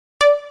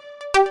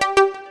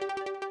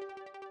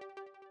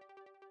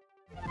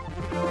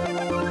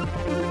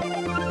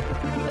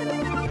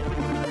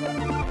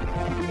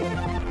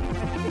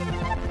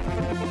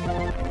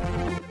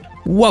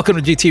Welcome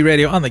to GT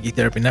Radio on the Geek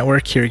Therapy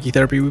Network. Here at Geek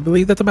Therapy, we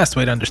believe that the best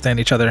way to understand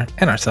each other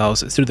and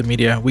ourselves is through the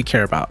media we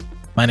care about.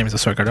 My name is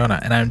Josué Cardona,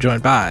 and I'm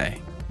joined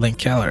by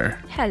Keller.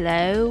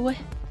 Hello.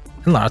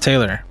 And Lara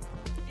Taylor.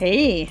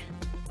 Hey.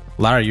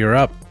 Lara, you're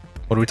up.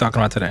 What are we talking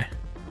about today?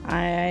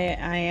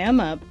 I am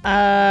up.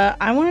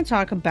 I want to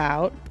talk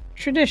about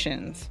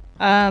traditions.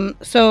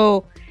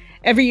 So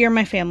every year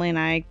my family and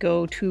I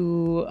go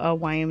to a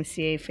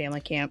YMCA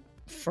family camp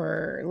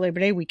for Labor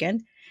Day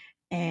weekend.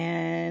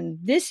 And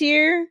this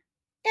year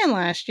and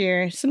last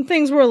year, some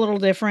things were a little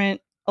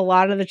different. A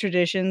lot of the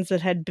traditions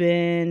that had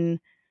been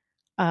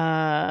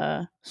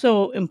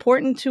so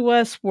important to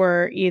us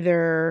were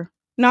either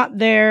not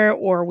there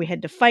or we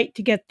had to fight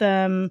to get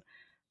them.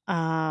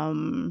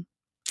 And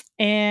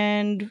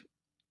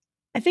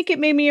I think it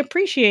made me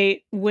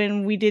appreciate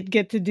when we did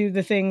get to do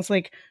the things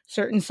like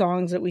certain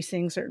songs that we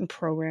sing, certain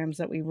programs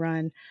that we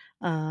run,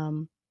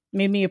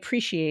 made me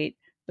appreciate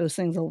those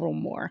things a little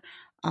more.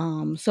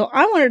 So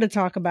I wanted to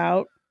talk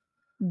about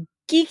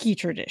geeky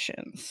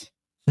traditions.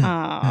 So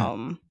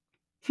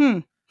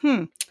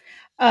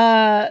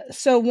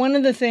one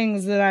of the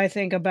things that I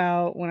think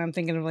about when I'm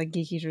thinking of like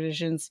geeky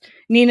traditions,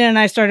 Nina and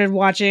I started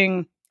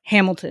watching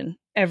Hamilton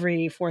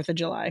every 4th of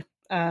July.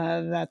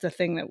 That's a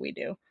thing that we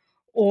do.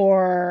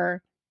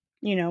 Or,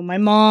 you know, my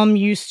mom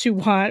used to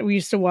watch,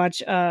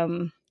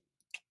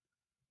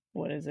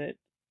 what is it?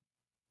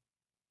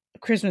 A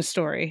Christmas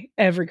Story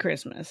every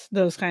Christmas,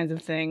 those kinds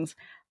of things.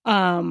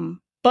 But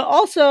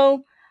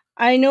also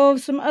I know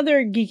of some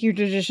other geeky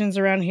traditions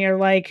around here,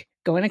 like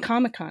going to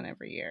Comic-Con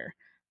every year.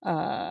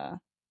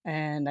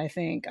 And I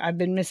think I've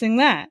been missing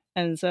that.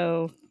 And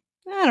so,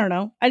 I don't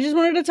know. I just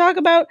wanted to talk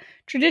about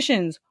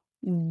traditions,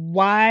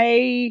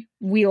 why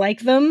we like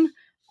them,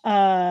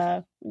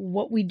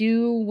 what we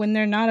do when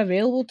they're not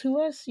available to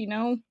us, you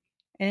know,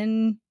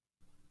 and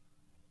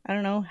I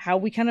don't know, how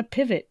we kind of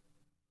pivot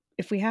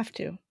if we have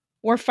to,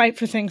 or fight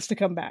for things to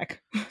come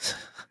back.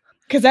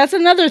 Because that's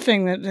another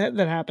thing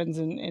that happens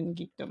in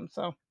geekdom.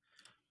 So,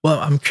 well,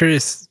 I'm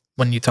curious,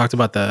 when you talked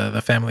about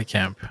the family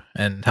camp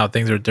and how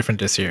things are different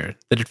this year,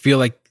 did it feel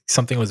like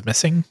something was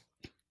missing?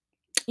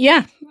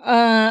 Yeah,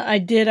 I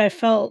did. I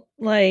felt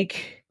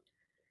like,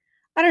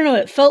 I don't know,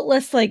 it felt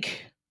less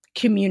like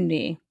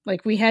community.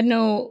 Like we had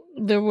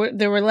there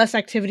were less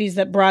activities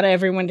that brought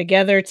everyone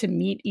together to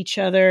meet each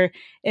other.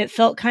 It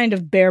felt kind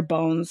of bare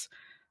bones.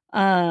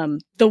 The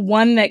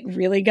one that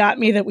really got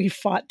me that we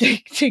fought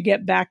to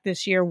get back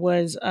this year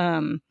was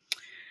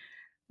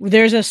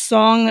there's a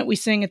song that we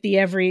sing at the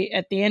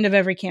end of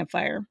every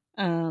campfire,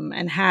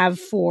 and have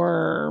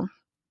for,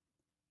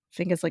 I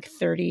think it's like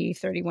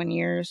 31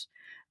 years,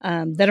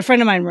 that a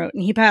friend of mine wrote,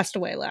 and he passed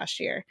away last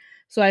year.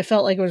 So I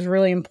felt like it was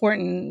really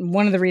important.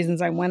 One of the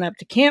reasons I went up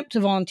to camp to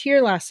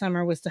volunteer last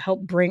summer was to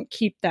help Brink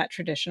keep that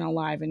tradition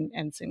alive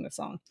and sing the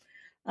song.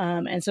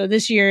 And so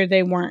this year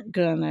they weren't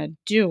gonna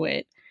do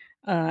it.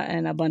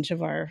 And a bunch of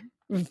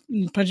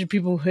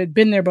people who had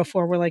been there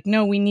before were like,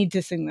 no, we need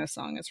to sing this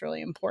song. It's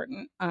really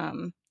important.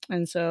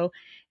 And so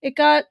it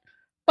got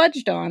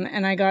budged on,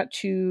 and I got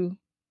to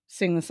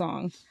sing the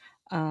song.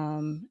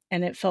 And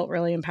it felt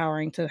really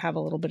empowering to have a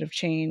little bit of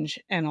change,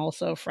 and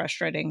also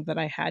frustrating that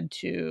I had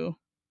to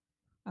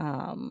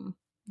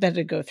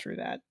go through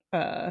that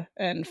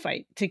and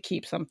fight to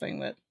keep something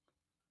that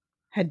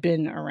had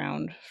been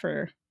around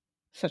for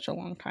such a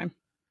long time.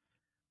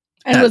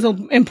 And it was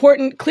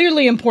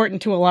clearly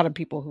important to a lot of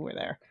people who were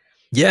there.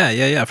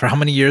 Yeah. For how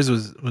many years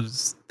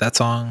was that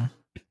song?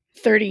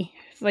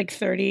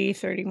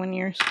 31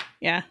 years.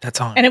 Yeah. That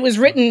song. And it was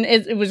written,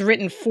 it was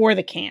written for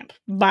the camp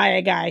by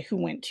a guy who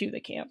went to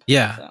the camp.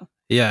 Yeah. So.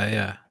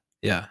 Yeah.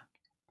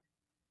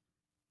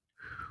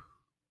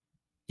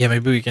 Yeah,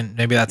 maybe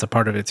that's a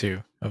part of it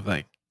too, of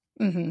like,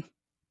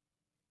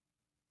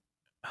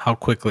 how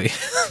quickly,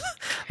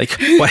 like,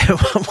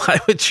 why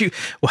would you,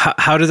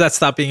 how does that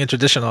stop being a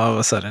tradition all of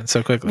a sudden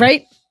so quickly?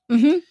 Right.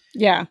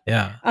 Yeah.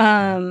 Yeah.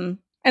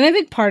 And I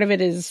think part of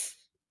it is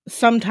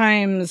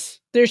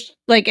sometimes there's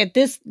like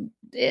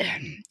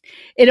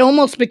it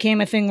almost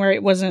became a thing where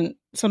it wasn't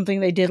something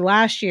they did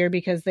last year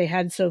because they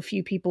had so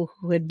few people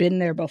who had been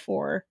there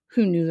before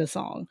who knew the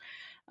song.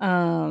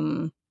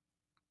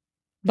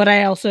 But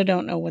I also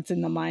don't know what's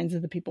in the minds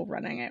of the people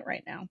running it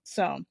right now.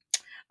 So,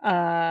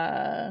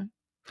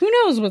 who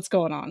knows what's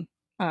going on,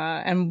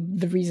 and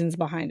the reasons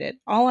behind it.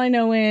 All I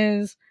know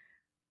is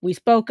we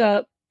spoke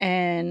up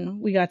and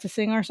we got to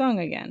sing our song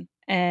again.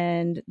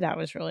 And that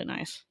was really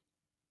nice.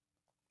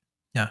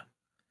 Yeah.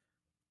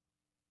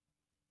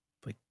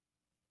 Like,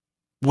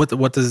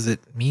 what does it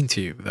mean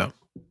to you, though?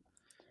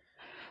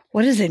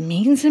 What does it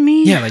mean to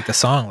me? Yeah, like the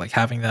song, like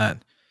having that.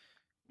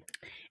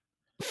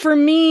 For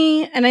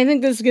me, and I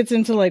think this gets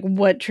into like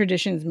what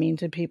traditions mean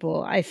to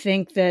people. I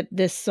think that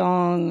this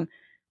song,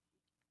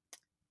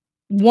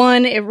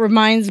 one, it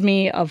reminds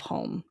me of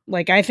home.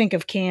 Like I think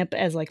of camp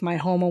as like my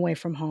home away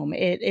from home.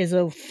 It is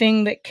a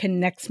thing that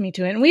connects me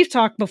to it. And we've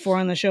talked before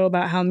on the show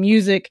about how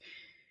music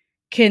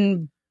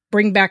can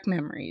bring back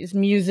memories.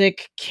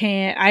 Music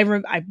can,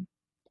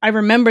 I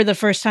remember the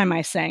first time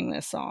I sang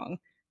this song.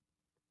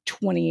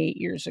 28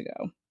 years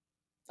ago.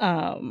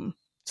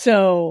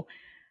 So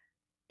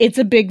it's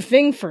a big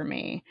thing for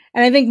me.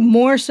 And I think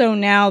more so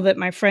now that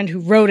my friend who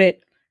wrote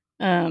it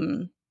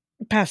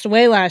passed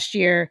away last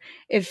year,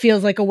 it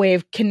feels like a way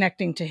of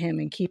connecting to him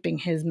and keeping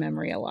his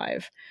memory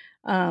alive.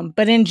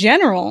 But in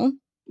general,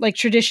 like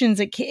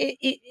traditions,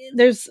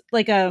 there's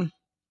like it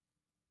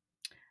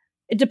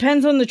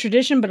depends on the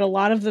tradition, but a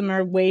lot of them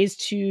are ways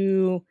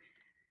to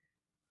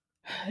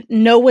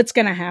know what's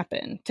going to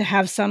happen, to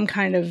have some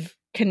kind of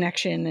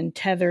connection and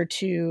tether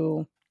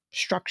to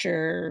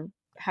structure,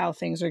 how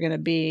things are going to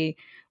be.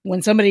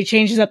 When somebody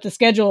changes up the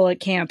schedule at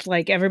camp,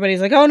 like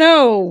everybody's like, oh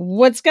no,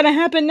 what's going to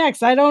happen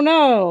next? I don't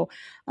know.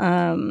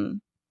 I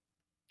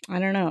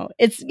don't know.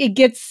 It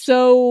gets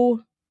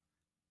to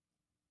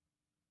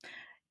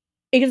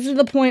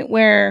the point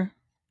where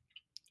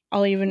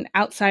I'll even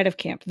outside of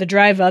camp, the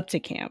drive up to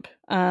camp.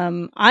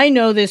 I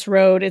know this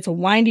road. It's a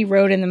windy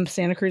road in the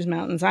Santa Cruz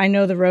Mountains. I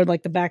know the road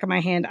like the back of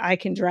my hand. I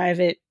can drive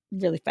it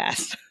really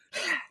fast.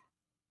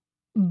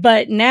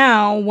 But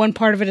now one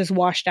part of it is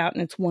washed out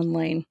and it's one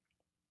lane.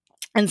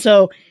 And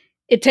so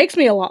it takes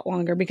me a lot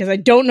longer because I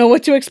don't know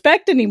what to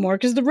expect anymore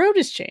because the road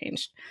has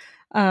changed.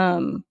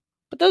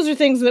 But those are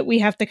things that we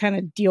have to kind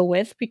of deal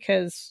with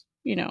because,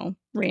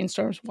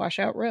 rainstorms wash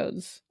out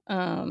roads.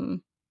 I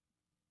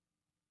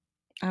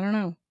don't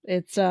know.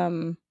 It's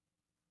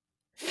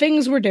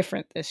things were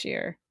different this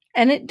year.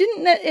 And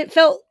it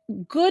felt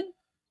good,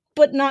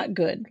 but not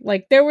good.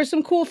 Like there were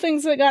some cool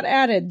things that got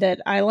added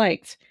that I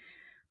liked,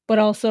 but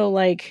also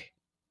like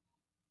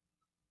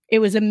it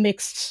was a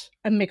mixed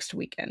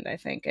weekend, I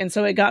think. And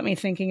so it got me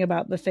thinking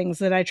about the things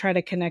that I try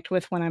to connect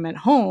with when I'm at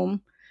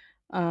home,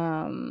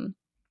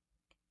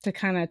 to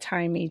kind of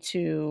tie me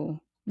to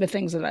the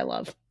things that I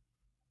love.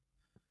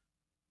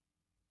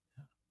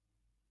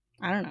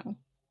 I don't know.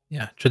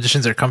 Yeah,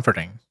 traditions are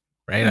comforting,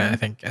 right?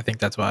 Mm-hmm. I think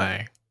that's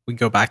why we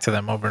go back to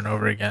them over and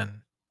over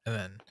again, and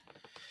then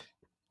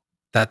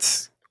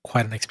that's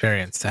quite an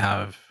experience to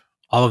have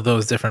all of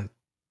those different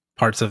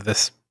parts of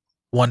this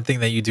one thing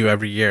that you do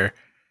every year.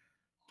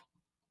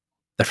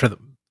 That for the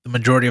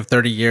majority of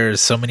 30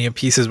 years, so many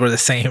pieces were the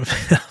same.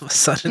 All of a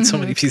sudden, so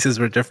many pieces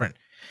were different.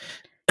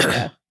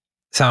 Yeah.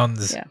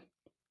 Sounds. Yeah.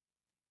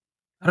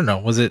 I don't know.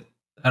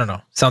 I don't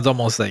know. Sounds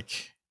almost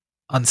like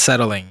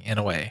unsettling in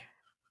a way.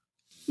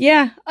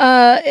 Yeah.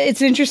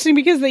 It's interesting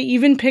because they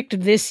even picked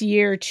this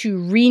year to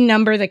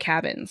renumber the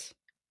cabins.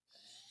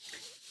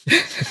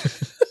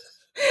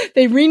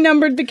 They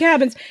renumbered the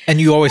cabins. And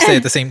you always stay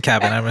at the same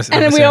cabin.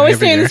 And we always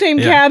stay in the same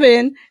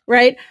cabin,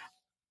 right?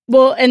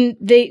 Well, and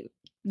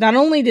not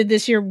only did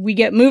this year we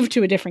get moved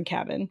to a different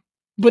cabin,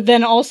 but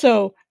then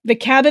also the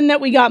cabin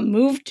that we got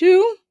moved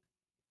to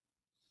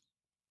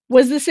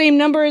was the same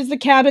number as the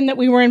cabin that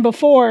we were in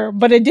before,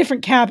 but a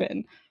different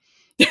cabin.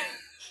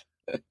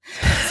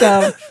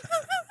 So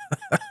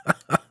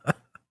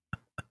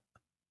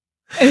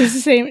it was the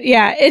same.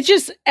 Yeah, it's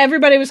just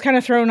everybody was kind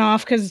of thrown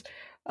off because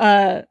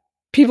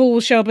people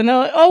will show up and they're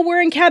like, oh, we're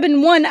in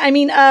cabin 1. I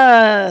mean,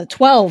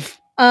 12.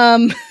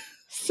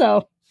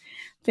 So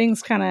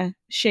things kind of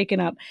shaken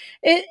up.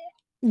 A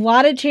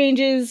lot of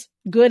changes,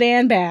 good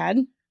and bad.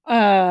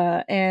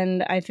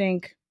 And I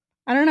think,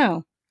 I don't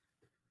know.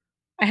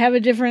 I have a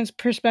different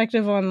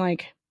perspective on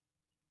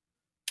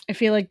I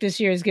feel like this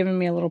year has given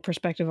me a little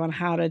perspective on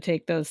how to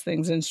take those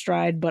things in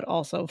stride, but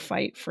also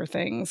fight for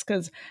things.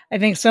 Because I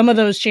think some of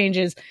those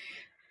changes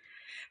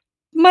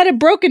might have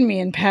broken me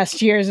in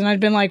past years. And I'd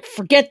been like,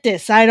 forget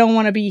this. I don't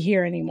want to be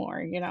here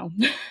anymore,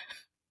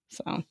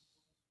 So. I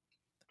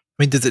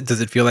mean, does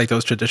it feel like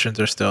those traditions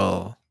are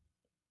still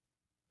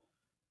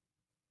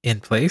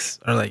in place,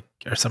 or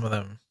are some of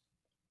them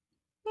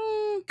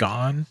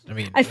gone? I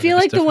mean, I feel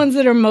like the ones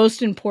that are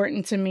most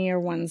important to me are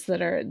ones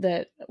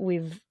that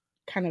we've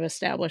kind of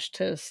established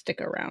to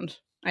stick around,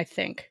 I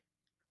think.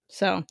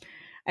 So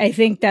I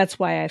think that's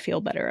why I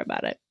feel better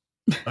about it.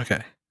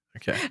 Okay.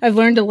 I've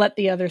learned to let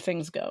the other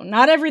things go.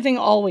 Not everything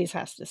always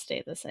has to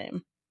stay the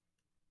same.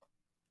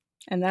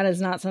 And that is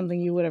not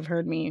something you would have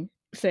heard me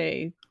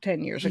say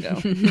 10 years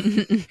ago.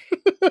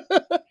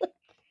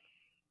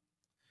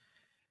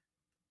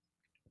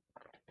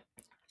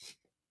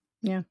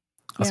 Yeah.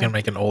 I was gonna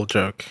make an old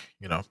joke,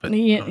 but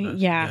don't.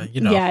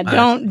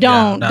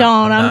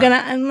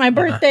 My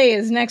birthday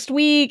is next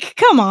week.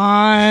 Come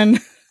on.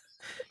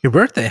 Your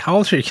birthday? How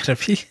old are you gonna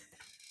be?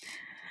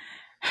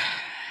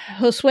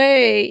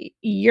 Josué,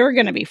 you're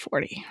gonna be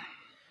 40.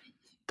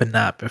 But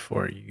not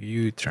before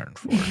you turn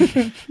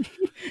 40.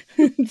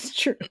 It's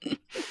true.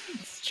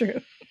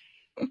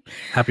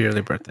 Happy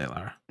early birthday,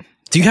 Lara.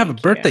 Do you have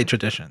birthday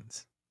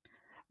traditions?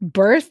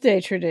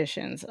 Birthday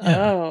traditions.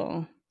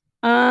 Yeah.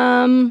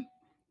 Oh.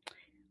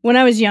 When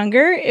I was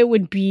younger, it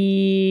would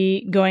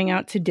be going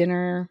out to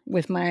dinner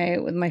with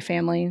my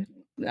family.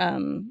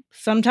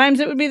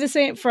 Sometimes it would be the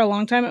same. For a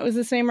long time, it was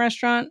the same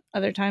restaurant.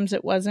 Other times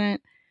it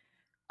wasn't.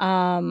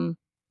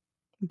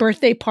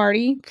 Birthday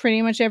party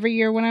pretty much every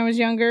year when I was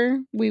younger.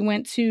 We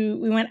went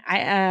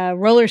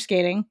roller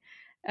skating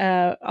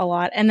a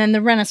lot. And then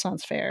the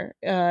Renaissance Fair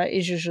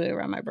is usually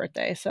around my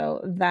birthday,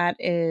 so that's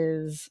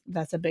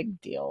a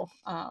big deal.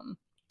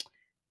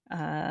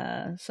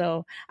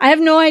 So I have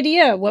no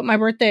idea what my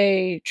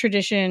birthday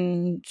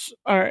traditions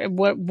are,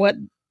 what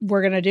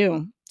we're gonna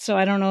do. So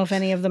I don't know if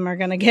any of them are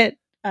gonna get.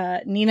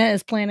 Nina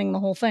is planning the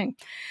whole thing,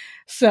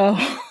 so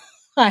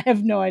I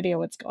have no idea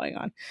what's going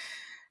on.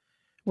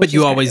 But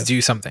you always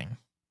do something.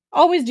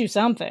 Always do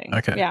something.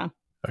 Okay. Yeah.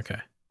 Okay.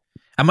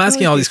 I'm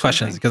asking all these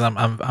questions because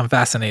I'm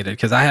fascinated,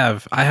 because I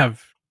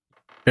have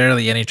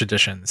barely any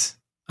traditions.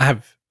 I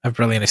have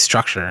barely any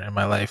structure in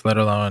my life, let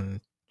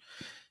alone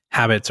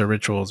habits or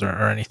rituals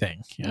or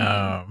anything,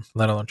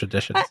 let alone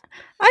traditions.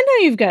 I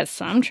know you've got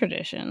some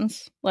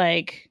traditions,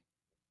 like,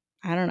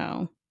 I don't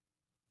know,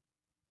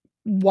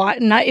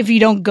 not if you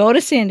don't go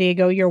to San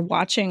Diego, you're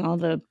watching all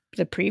the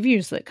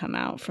previews that come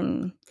out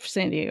from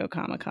San Diego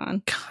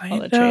Comic-Con, all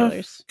the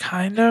trailers.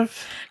 Kind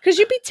of. Because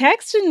you'd be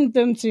texting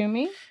them to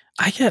me.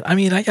 I get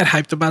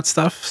hyped about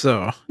stuff,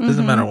 so it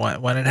doesn't matter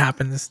when it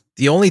happens.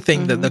 The only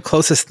thing that the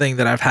closest thing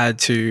that I've had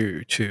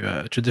to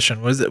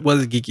tradition was a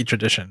geeky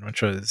tradition,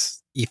 which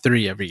was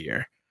E3 every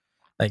year.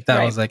 Like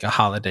that was like a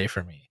holiday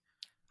for me.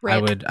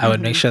 Rip. I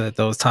would make sure that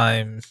those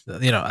times,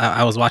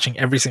 I was watching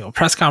every single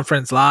press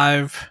conference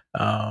live.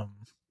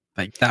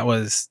 Like that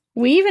was.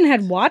 We even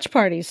had watch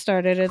parties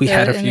started at we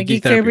had a few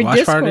Geek Therapy watch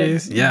Discord.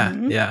 parties.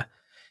 Yeah.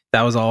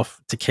 That was all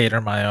to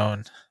cater my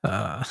own,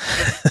 to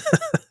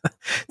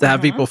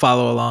have people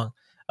follow along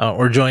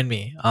or join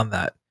me on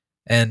that.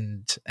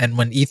 And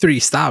when E3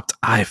 stopped,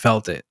 I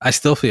felt it. I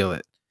still feel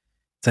it.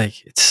 It's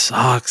like, it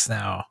sucks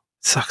now.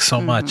 It sucks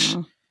so much.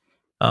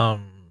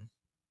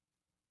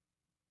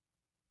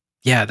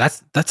 Yeah,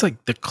 that's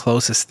like the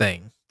closest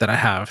thing that I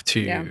have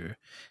to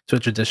a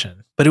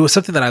tradition. But it was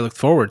something that I looked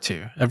forward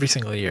to every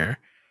single year.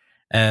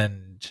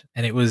 And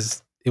it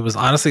was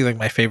honestly like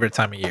my favorite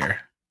time of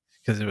year,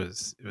 because it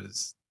was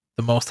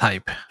the most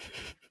hype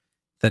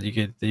that you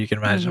can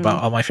imagine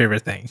about all my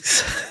favorite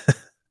things.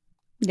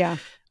 Yeah.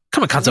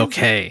 Comic-Con's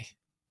okay,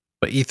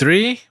 but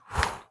E3,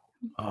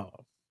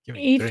 give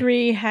me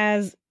E3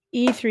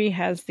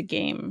 has the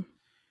game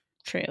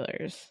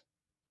trailers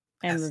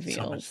and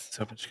reveals.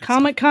 So much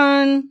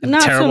Comic-Con,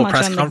 not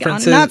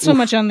so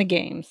much on the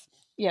games.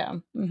 Yeah.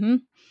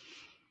 Nothing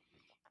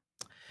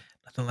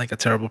like a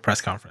terrible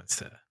press conference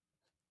to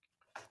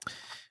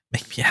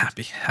make me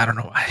happy. I don't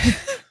know why.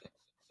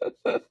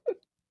 What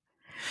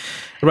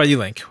about you,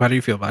 Link? How do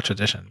you feel about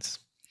traditions?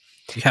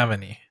 Do you have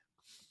any?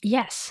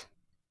 Yes.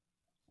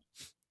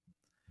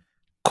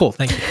 Cool.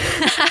 Thank you.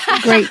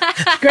 Great.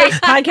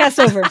 Podcast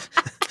over.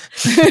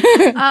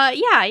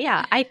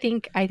 Yeah. I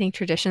think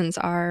traditions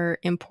are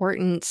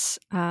important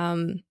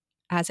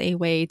as a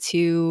way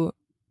to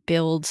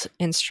build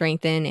and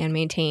strengthen and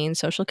maintain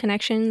social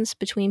connections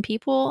between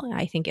people.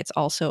 I think it's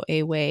also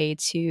a way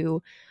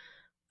to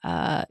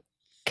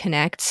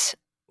connect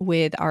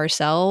with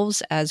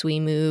ourselves as we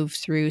move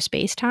through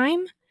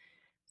space-time.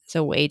 It's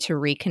a way to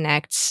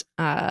reconnect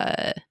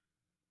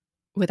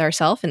with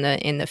ourselves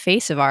in the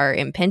face of our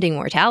impending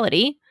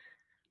mortality.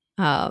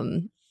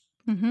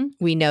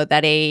 We know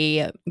that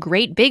a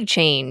great big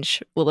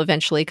change will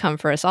eventually come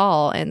for us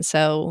all, and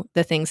so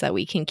the things that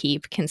we can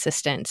keep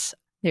consistent,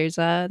 there's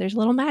a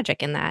little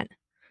magic in that.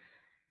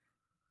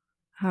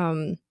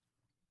 As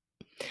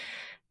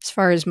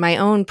far as my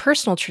own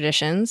personal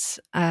traditions,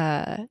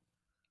 it's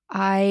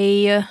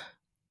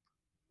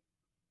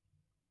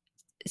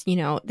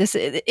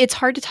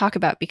hard to talk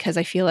about because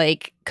I feel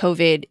like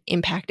COVID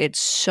impacted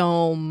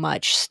so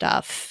much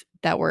stuff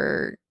that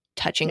we're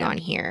touching on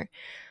here.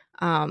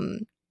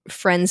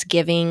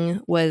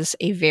 Friendsgiving was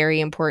a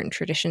very important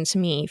tradition to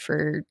me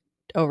for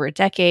over a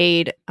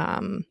decade.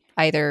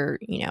 Either,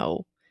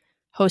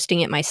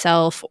 hosting it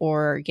myself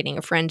or getting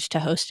a friend to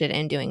host it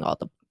and doing all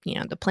the,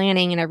 the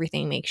planning and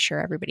everything, make sure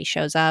everybody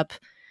shows up.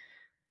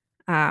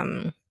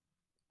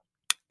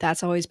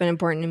 That's always been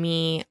important to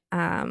me.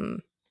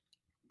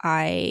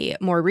 I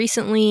more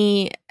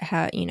recently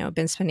have,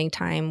 been spending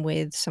time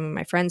with some of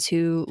my friends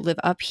who live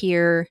up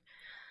here,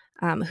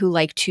 who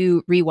like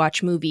to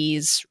rewatch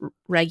movies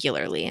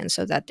regularly. And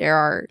so that there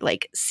are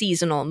like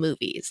seasonal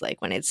movies,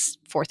 like when it's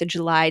 4th of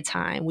July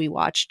time, we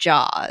watch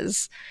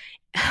Jaws.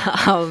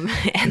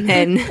 And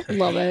then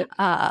love it.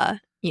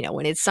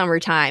 When it's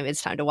summertime,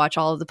 it's time to watch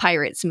all of the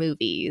Pirates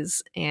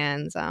movies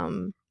and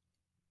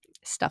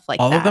stuff like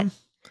that. All of them?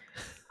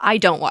 I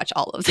don't watch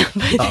all of them,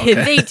 but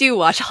they do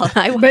watch all of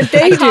them.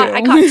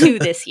 I caught 2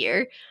 this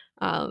year.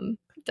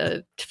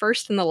 The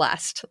first and the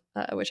last,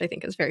 which I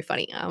think is very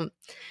funny.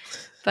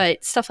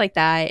 But stuff like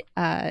that.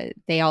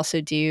 They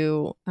also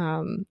do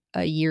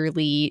a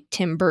yearly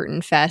Tim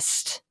Burton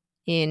Fest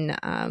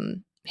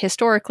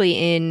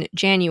historically in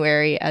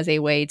January as a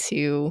way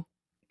to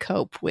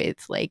cope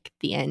with like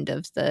the end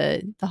of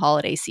the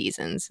holiday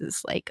seasons.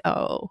 Is like,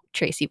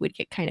 Tracy would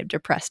get kind of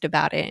depressed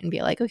about it and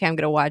be like, okay, I'm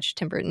gonna watch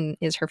Tim Burton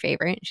is her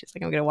favorite. And she's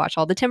like, I'm gonna watch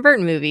all the Tim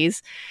Burton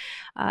movies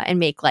and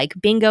make like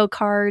bingo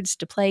cards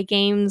to play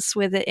games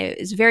with it. It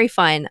was very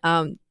fun.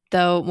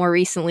 though more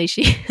recently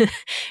she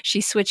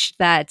she switched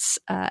that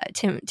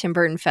Tim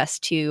Burton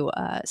Fest to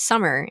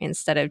summer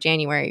instead of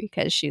January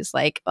because she's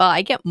like, well,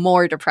 I get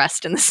more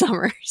depressed in the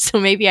summer, so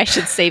maybe I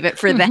should save it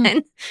for then.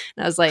 And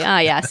I was like, oh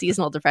yeah,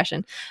 seasonal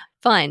depression,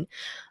 fun.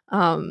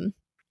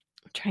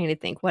 Trying to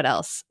think what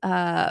else.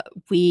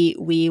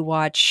 We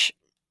watch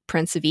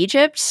Prince of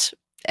Egypt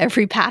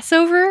every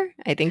Passover.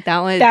 I think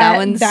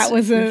that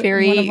was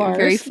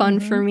very fun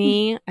for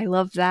me. I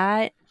love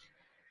that.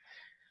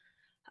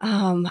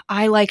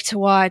 I like to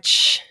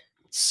watch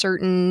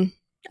certain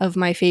of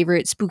my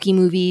favorite spooky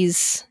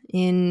movies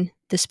in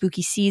the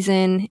spooky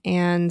season,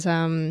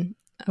 and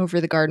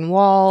Over the Garden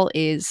Wall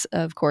is,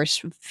 of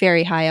course,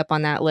 very high up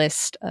on that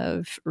list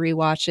of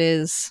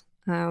rewatches.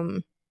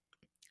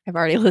 I've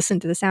already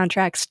listened to the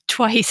soundtracks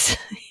twice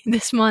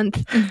this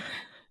month.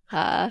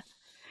 But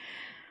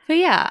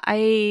yeah,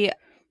 I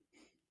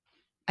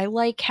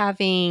like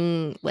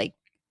having like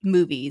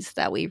movies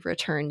that we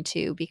return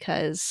to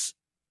because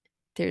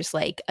there's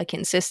like a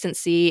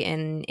consistency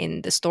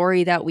in the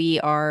story that we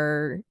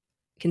are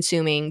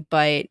consuming,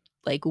 but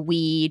like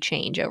we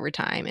change over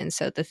time, and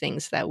so the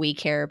things that we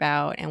care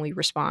about and we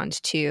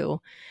respond to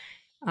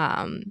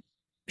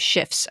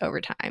shifts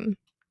over time.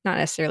 Not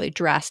necessarily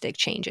drastic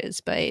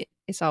changes, but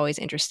it's always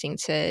interesting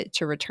to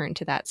return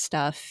to that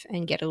stuff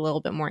and get a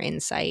little bit more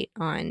insight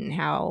on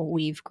how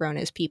we've grown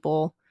as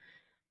people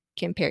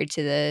compared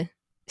to the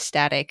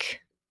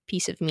static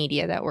piece of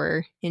media that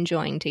we're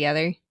enjoying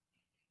together.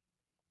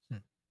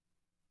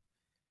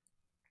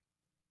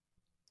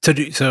 So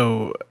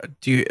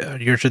do you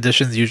your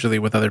traditions usually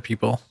with other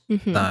people,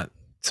 not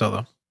solo?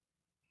 I'm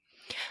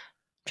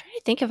trying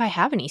to think if I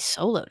have any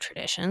solo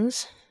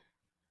traditions.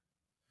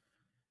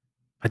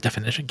 By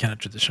definition, can a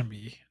tradition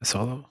be a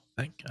solo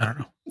thing? I don't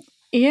know.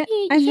 Yeah,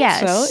 I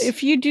think so.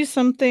 If you do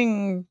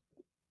something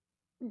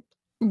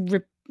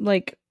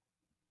like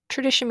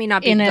tradition may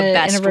not be the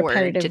best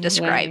word to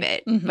describe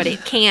it, but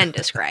it can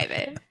describe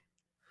it.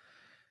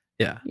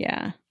 Yeah.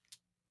 Yeah.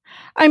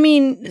 I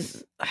mean,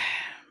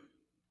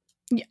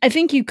 I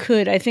think you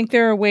could. I think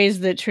there are ways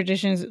that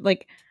traditions,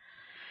 like,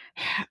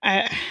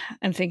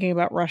 I'm thinking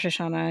about Rosh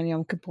Hashanah and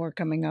Yom Kippur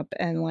coming up,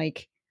 and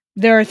like,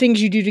 there are things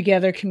you do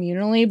together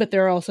communally, but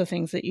there are also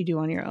things that you do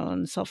on your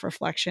own,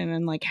 self-reflection,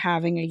 and like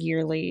having a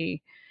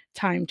yearly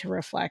time to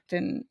reflect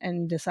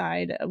and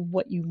decide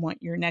what you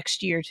want your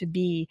next year to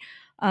be.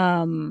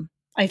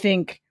 I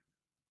think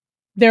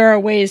there are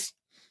ways.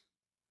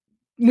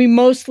 We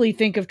mostly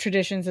think of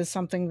traditions as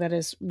something that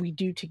is we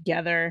do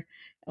together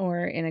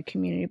or in a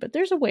community, but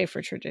there's a way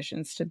for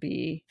traditions to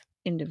be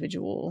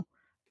individual.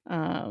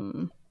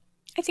 I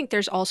think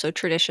there's also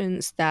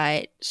traditions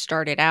that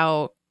started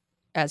out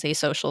as a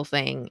social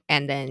thing,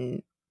 and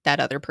then that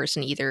other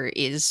person either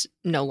is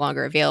no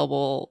longer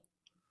available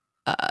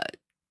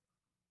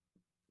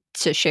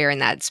to share in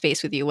that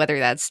space with you, whether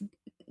that's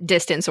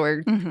distance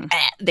or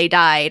they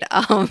died.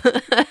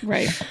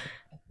 Right.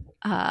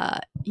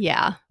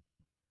 Yeah.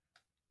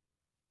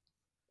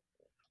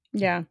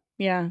 Yeah.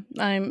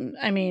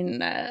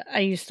 I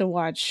used to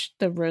watch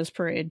the Rose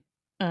Parade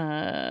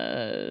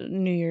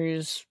New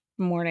Year's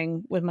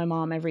morning with my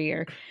mom every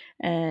year,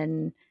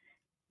 and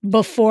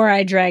before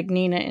I dragged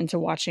Nina into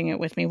watching it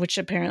with me, which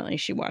apparently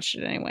she watched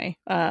it anyway,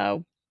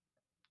 I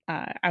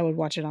would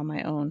watch it on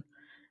my own.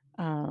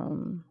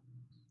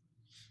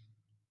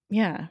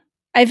 Yeah.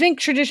 I think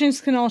traditions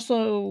can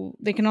also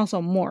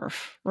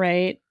morph,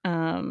 right?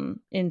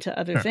 Into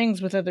other things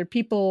with other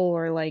people,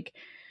 or like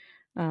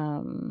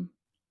I'm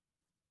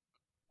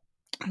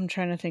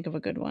trying to think of a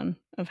good one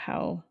of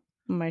how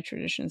my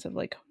traditions have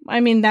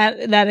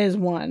that is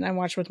one. I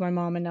watched with my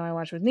mom, and now I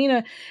watch with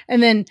Nina.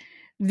 And then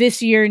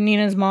this year,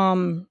 Nina's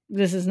mom,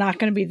 this is not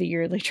going to be the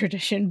yearly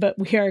tradition, but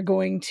we are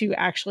going to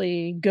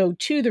actually go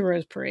to the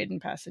Rose Parade in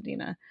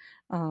Pasadena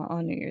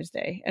on New Year's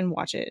Day and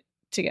watch it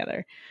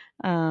together.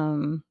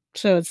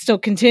 So it's still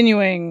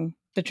continuing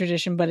the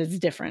tradition, but it's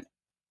different.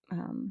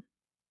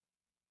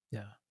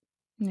 Yeah.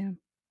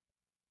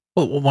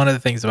 Well, one of the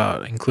things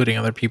about including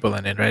other people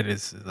in it, right,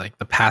 is like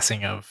the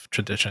passing of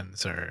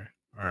traditions, or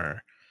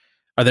are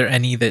there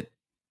any that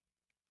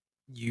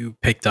you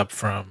picked up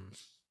from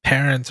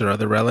parents or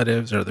other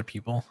relatives or other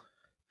people?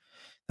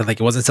 That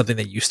like it wasn't something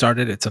that you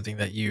started, it's something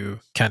that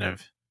you kind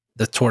of,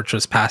 the torch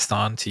was passed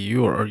on to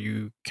you, or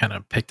you kind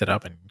of picked it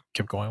up and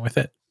kept going with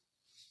it?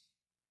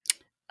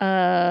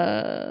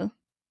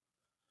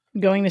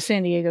 Going to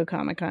San Diego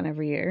Comic-Con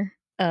every year.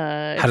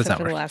 How does that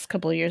for work? the last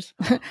couple of years.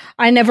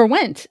 I never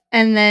went.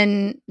 And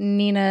then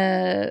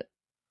Nina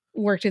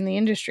worked in the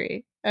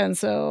industry, and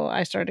so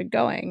I started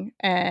going,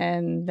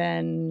 and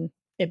then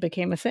it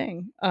became a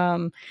thing.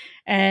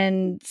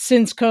 And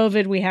since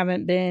COVID, we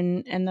haven't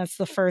been, and that's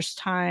the first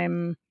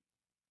time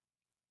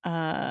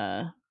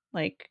since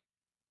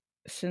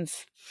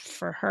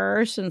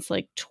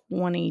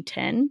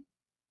 2010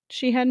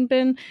 she hadn't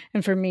been,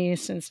 and for me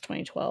since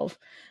 2012.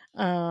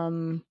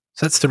 So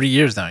that's 3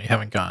 years now you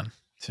haven't gone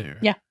to.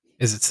 Yeah.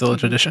 Is it still a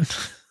tradition?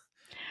 Is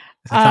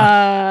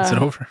it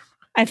over?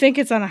 I think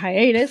it's on a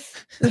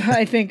hiatus.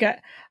 I think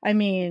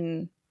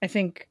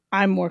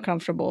I'm more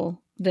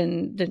comfortable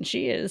than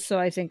she is. So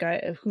I think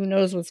who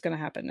knows what's going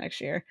to happen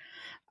next year.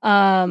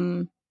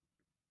 But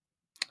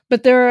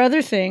there are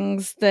other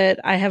things that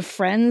I have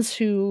friends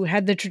who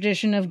had the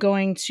tradition of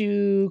going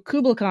to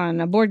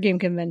KublaCon, a board game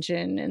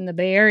convention in the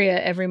Bay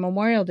Area every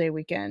Memorial Day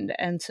weekend.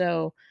 And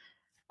so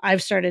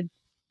I've started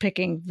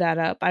picking that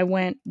up. I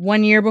went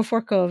 1 year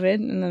before COVID,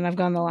 and then I've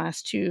gone the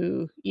last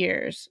 2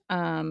 years.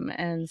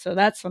 And so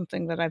that's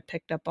something that I've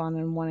picked up on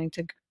and wanting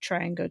to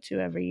try and go to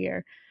every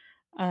year.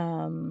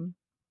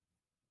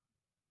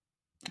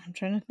 I'm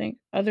trying to think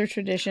other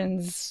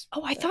traditions.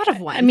 Oh, I thought of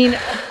one. I mean,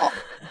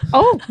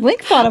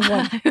 Link thought of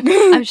one.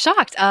 I'm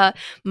shocked.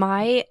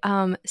 My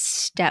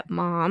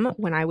stepmom,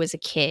 when I was a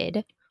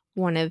kid,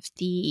 one of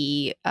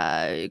the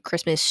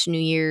Christmas, New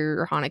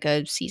Year,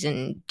 Hanukkah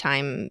season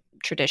time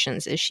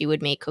traditions is she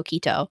would make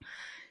coquito.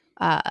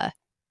 That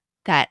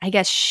I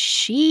guess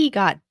she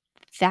got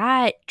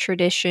that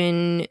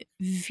tradition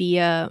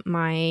via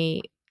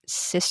my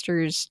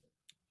sister's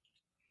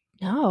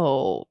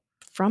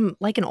from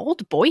like an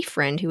old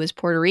boyfriend who was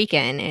Puerto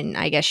Rican, and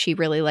I guess she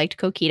really liked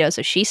coquito,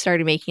 so she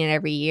started making it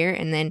every year.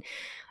 And then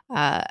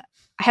I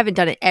haven't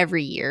done it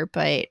every year,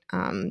 but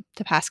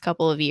the past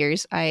couple of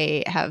years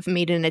I have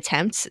made an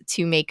attempt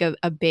to make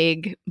a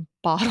big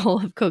bottle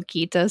of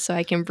coquito so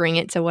I can bring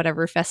it to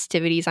whatever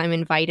festivities I'm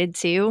invited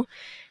to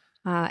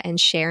and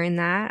share in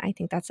that. I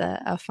think that's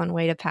a fun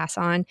way to pass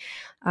on.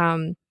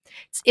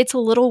 It's a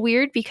little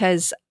weird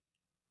because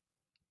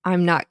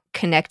I'm not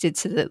connected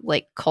to the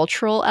like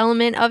cultural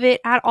element of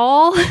it at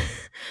all,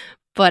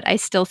 but I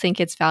still think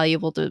it's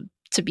valuable to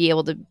be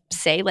able to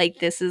say like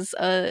this is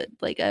a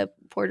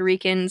Puerto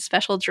Rican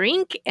special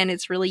drink and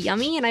it's really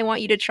yummy and I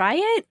want you to try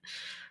it.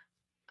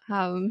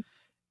 And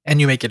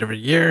you make it every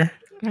year.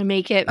 I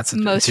make it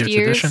most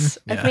years.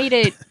 Yeah. I've made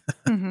it.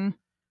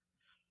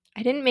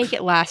 I didn't make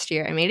it last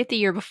year. I made it the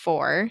year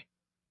before.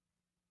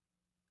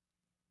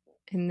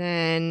 And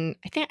then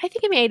I think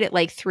I made it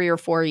like 3 or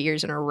 4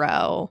 years in a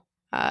row.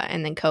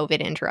 And then COVID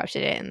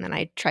interrupted it, and then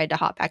I tried to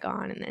hop back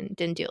on and then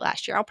didn't do it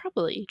last year. I'll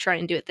probably try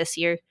and do it this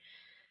year.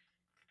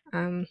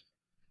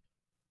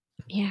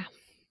 Yeah.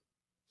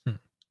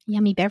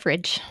 Yummy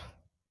beverage.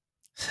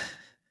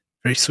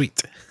 Very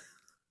sweet.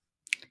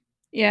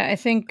 Yeah, I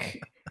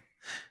think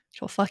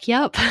she'll fuck you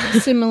up.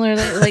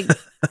 Similarly, like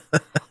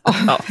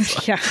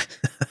yeah.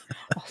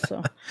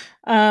 Also,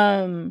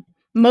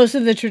 most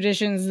of the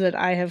traditions that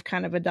I have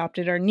kind of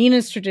adopted are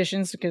Nina's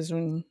traditions, because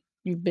when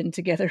you've been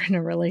together in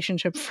a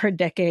relationship for a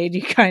decade,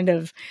 you kind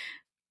of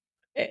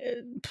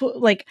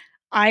like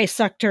I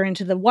sucked her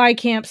into the Y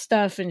camp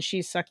stuff and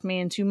she sucked me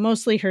into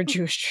mostly her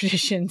Jewish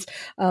traditions,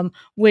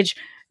 which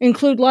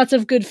include lots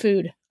of good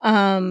food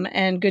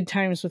and good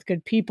times with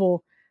good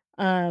people.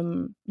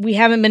 We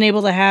haven't been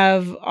able to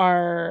have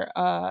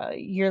our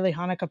yearly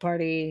Hanukkah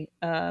party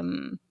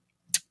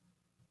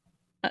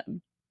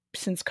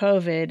since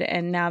COVID,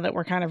 and now that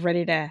we're kind of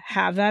ready to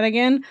have that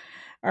again,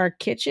 our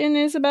kitchen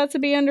is about to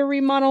be under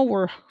remodel.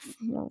 We're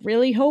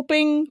really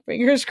hoping,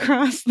 fingers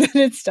crossed, that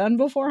it's done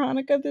before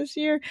Hanukkah this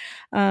year,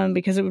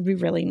 because it would be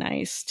really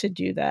nice to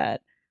do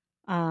that.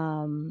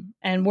 And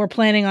we're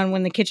planning on,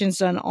 when the kitchen's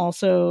done,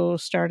 also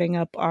starting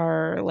up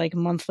our like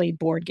monthly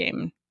board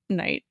game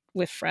night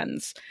with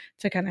friends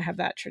to kind of have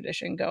that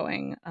tradition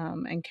going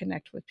and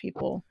connect with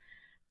people.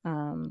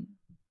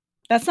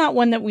 That's not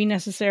one that we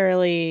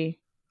necessarily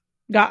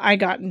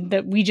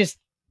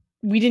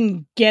we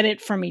didn't get it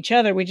from each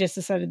other. We just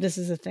decided this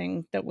is a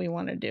thing that we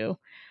want to do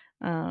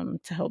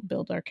to help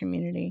build our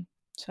community.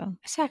 So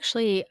it's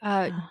actually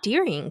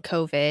during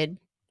COVID,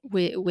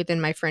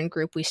 within my friend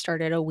group, we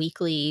started a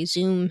weekly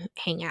Zoom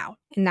hangout,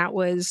 and that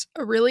was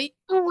a really,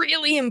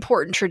 really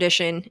important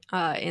tradition.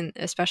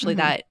 Especially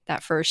that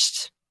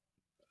first,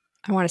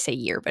 I want to say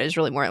year, but it's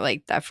really more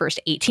like that first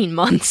 18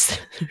 months,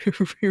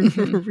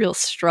 real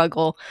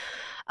struggle.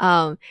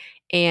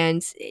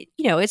 And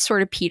it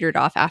sort of petered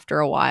off after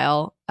a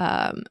while.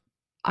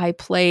 I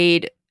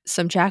played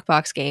some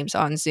Jackbox games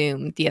on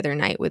Zoom the other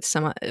night with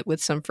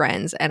some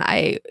friends, and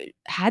I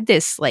had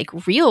this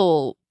like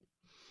real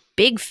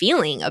big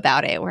feeling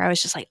about it where I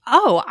was just like,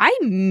 oh, I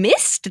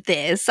missed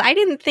this. I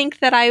didn't think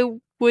that I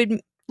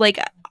would, like,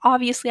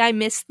 obviously I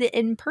missed the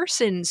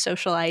in-person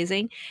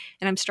socializing,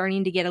 and I'm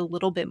starting to get a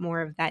little bit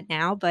more of that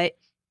now, but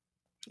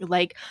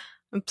like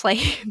I'm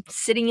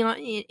sitting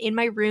in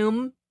my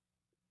room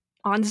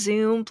on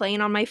Zoom, playing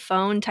on my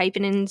phone,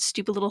 typing in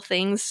stupid little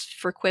things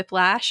for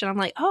Quiplash, and I'm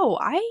like, oh,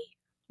 I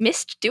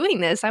missed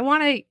doing this. I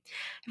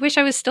wish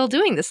I was still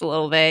doing this a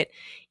little bit,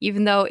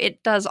 even though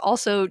it does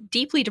also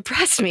deeply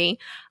depress me.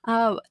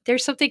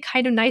 There's something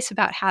kind of nice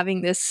about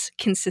having this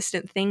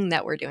consistent thing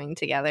that we're doing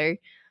together,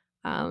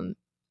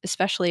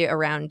 especially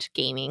around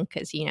gaming,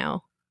 because you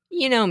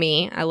know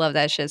me, I love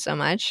that shit so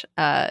much.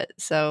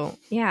 So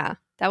yeah,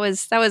 that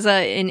was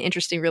an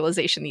interesting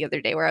realization the other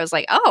day where I was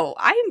like, oh,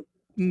 I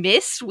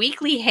miss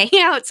weekly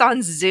hangouts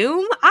on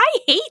Zoom. I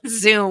hate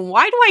Zoom.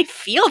 Why do I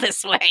feel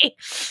this way?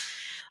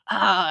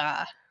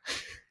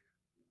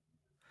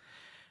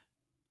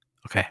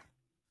 Okay.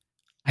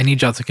 I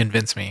need y'all to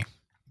convince me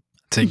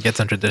to get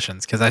some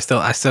traditions, because I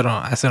still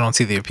don't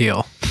see the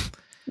appeal.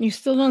 You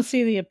still don't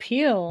see the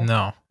appeal.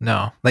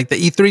 No. Like the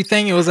E3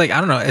 thing, it was like, I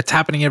don't know, it's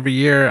happening every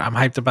year. I'm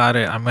hyped about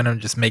it. I'm gonna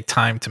just make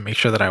time to make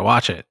sure that I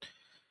watch it.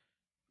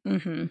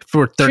 Mm-hmm.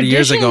 For 30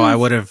 years ago, I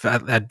would have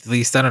at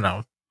least, I don't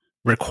know,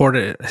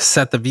 recorded,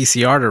 set the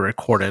VCR to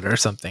record it or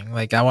something.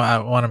 Like I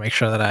want to make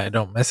sure that I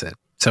don't miss it.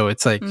 So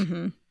it's like,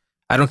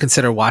 I don't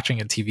consider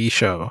watching a TV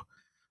show,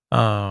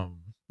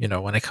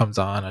 when it comes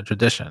on, a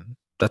tradition.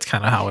 That's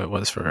kind of how it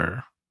was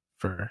for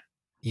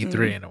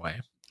E3 in a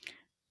way.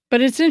 But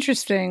it's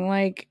interesting,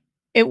 like,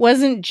 it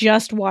wasn't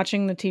just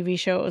watching the TV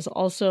show, it was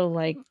also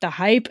like the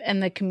hype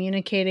and the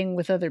communicating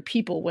with other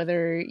people,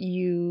 whether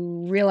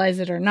you realize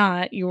it or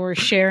not, you're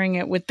sharing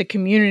it with the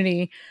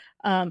community.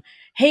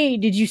 Hey,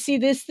 did you see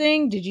this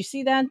thing? Did you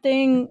see that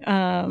thing?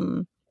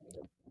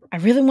 I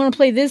really want to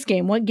play this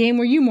game. What game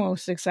were you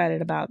most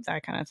excited about?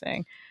 That kind of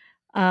thing.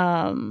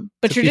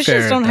 But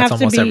traditions don't have to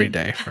be almost every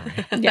day for me.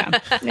 Yeah,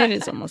 it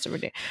is almost every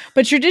day.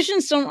 But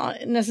traditions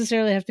don't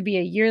necessarily have to be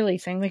a yearly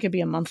thing. They could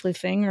be a monthly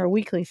thing or a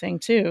weekly thing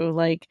too.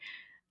 Like,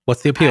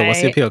 what's the appeal?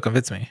 What's the appeal?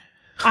 Convince me.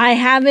 I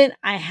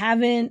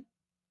haven't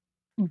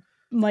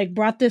like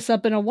brought this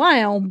up in a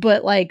while,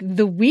 but like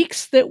the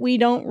weeks that we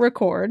don't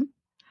record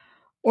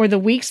or the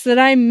weeks that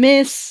I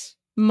miss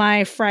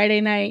my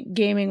Friday night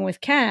gaming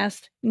with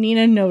Cast,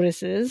 Nina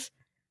notices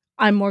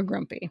I'm more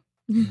grumpy.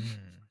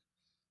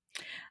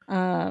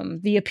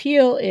 The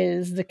appeal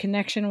is the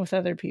connection with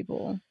other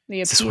people. The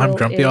appeal is this why I'm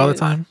grumpy all the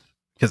time?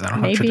 Because I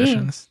don't have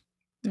traditions?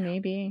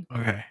 Maybe.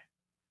 Okay.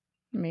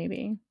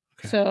 Maybe.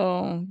 Okay.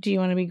 So, do you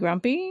want to be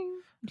grumpy?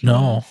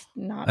 No,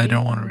 I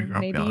don't want to be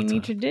grumpy. Maybe you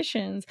need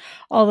traditions.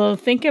 Although,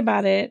 think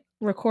about it.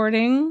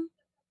 Recording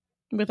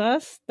with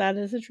us, that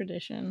is a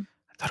tradition.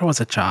 I thought it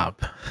was a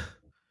job.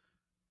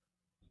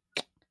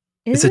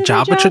 Is a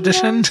job a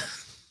tradition?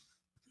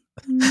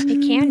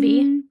 It can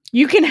be.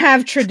 You can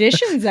have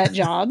traditions at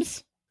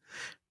jobs.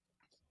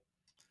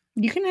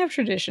 You can have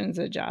traditions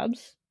at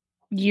jobs.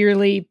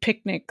 Yearly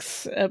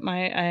picnics at I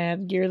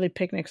had yearly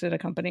picnics at a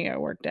company I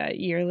worked at.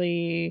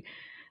 Yearly,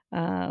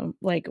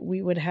 like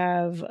we would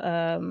have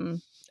a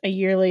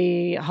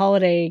yearly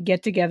holiday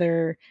get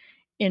together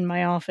in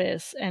my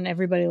office, and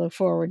everybody looked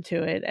forward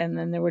to it. And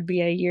then there would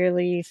be a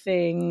yearly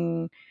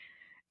thing,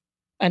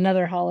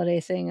 another holiday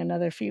thing,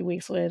 another few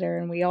weeks later,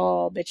 and we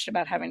all bitched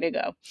about having to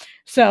go.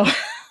 So,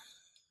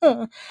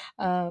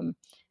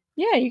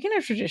 yeah, you can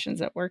have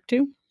traditions at work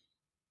too.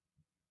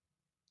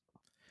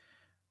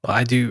 Well,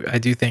 I do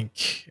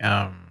think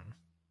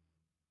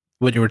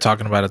what you were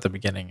talking about at the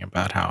beginning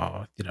about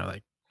how,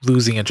 like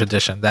losing a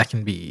tradition, that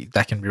can be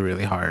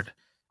really hard.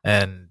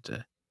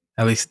 And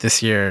at least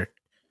this year,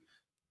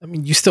 I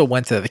mean, you still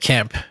went to the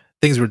camp.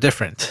 Things were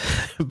different,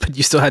 but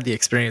you still had the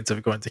experience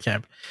of going to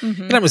camp.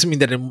 And I'm assuming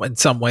that in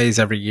some ways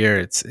every year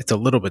it's a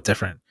little bit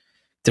different.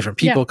 Different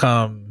people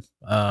come.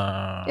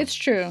 It's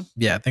true.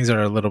 Yeah, things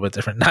are a little bit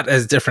different. Not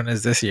as different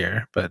as this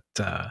year, but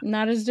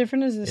not as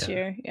different as this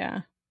year.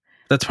 Yeah.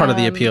 That's part of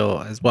the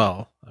appeal as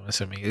well, I'm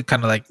assuming. It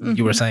kind of like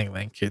you were saying,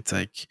 Link. It's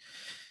like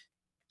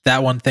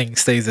that one thing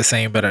stays the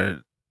same, but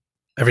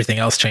everything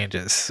else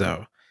changes.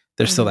 So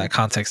there's still that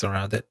context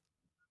around it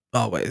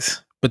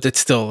always. But it's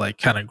still like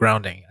kind of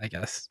grounding, I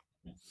guess.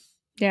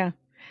 Yeah.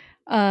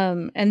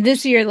 And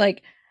this year,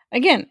 like,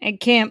 again, at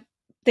camp,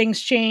 things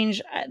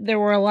change. There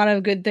were a lot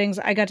of good things.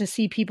 I got to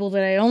see people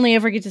that I only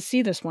ever get to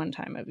see this one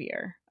time of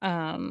year.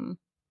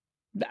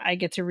 I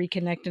get to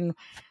reconnect and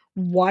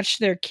watch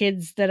their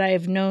kids that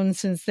I've known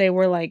since they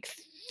were like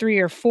 3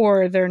 or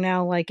 4. They're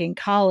now like in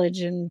college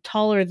and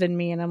taller than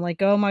me. And I'm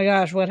like, oh my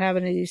gosh, what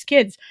happened to these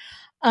kids?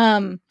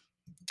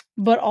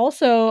 But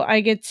also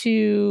I get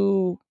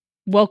to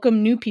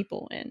welcome new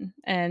people in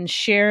and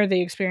share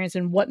the experience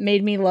and what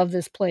made me love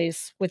this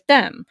place with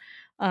them.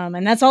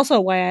 And that's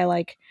also why I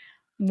like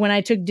when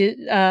I took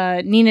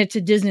Nina to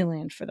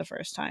Disneyland for the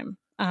first time.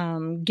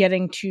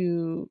 Getting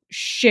to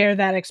share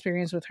that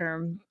experience with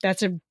her.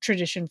 That's a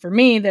tradition for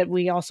me that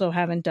we also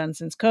haven't done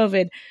since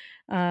COVID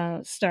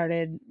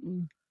started.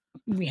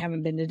 We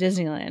haven't been to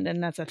Disneyland,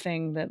 and that's a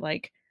thing that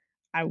like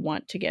I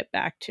want to get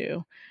back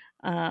to.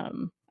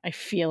 I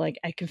feel like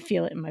I can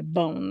feel it in my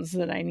bones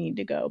that I need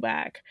to go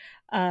back.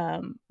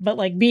 But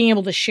like being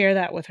able to share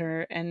that with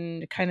her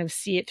and kind of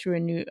see it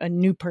through a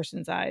new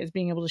person's eyes,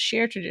 being able to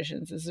share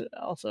traditions is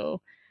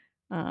also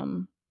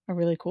a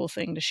really cool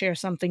thing, to share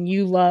something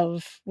you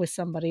love with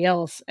somebody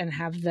else and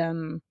have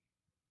them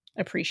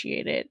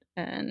appreciate it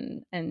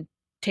and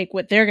take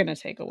what they're going to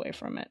take away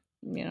from it,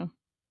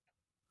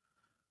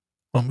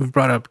 Well, we've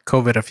brought up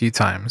COVID a few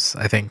times.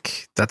 I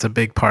think that's a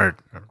big part.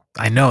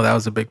 I know that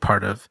was a big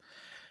part of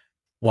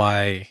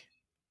why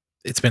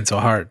it's been so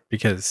hard,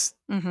 because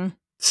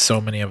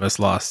so many of us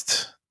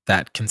lost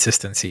that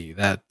consistency,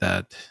 that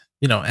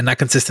and that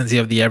consistency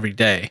of the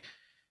everyday,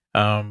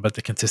 but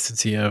the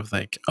consistency of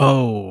like,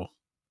 oh,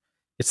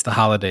 it's the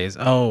holidays.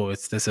 Oh,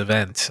 it's this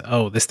event.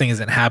 Oh, this thing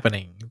isn't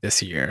happening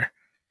this year.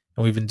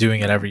 And we've been doing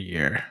it every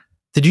year.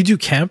 Did you do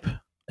camp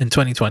in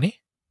 2020?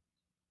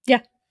 Yeah.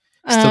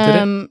 Still did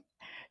it?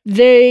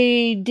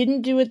 They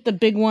didn't do it the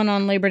big one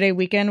on Labor Day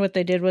weekend. What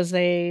they did was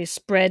they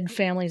spread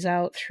families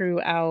out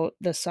throughout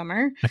the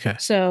summer. Okay.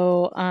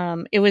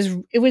 So it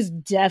was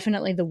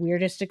definitely the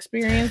weirdest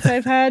experience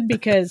I've had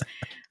because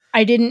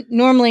I didn't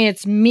normally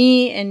it's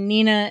me and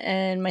Nina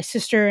and my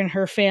sister and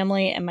her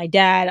family and my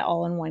dad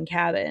all in one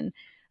cabin.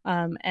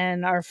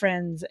 And our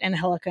friends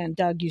Angelica and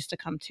Doug used to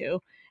come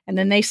too. And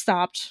then they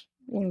stopped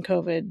when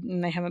COVID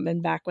and they haven't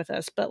been back with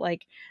us. But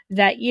like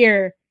that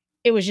year,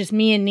 it was just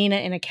me and Nina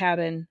in a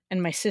cabin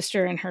and my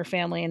sister and her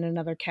family in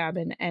another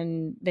cabin.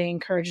 And they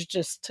encouraged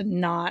us to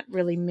not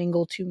really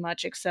mingle too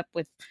much except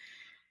with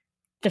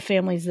the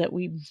families that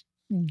we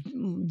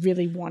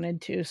really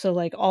wanted to. So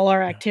like all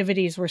our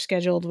activities were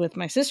scheduled with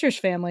my sister's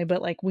family,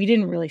 but like we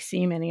didn't really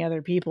see many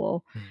other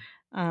people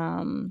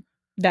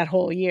that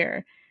whole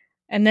year.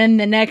 And then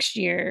the next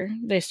year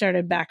they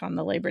started back on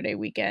the Labor Day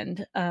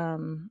weekend.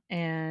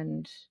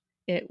 And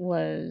it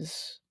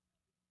was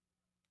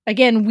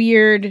again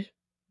weird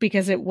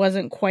because it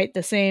wasn't quite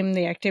the same.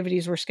 The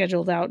activities were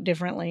scheduled out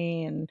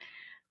differently. And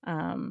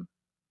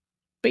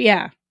but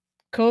yeah,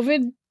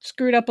 COVID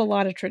screwed up a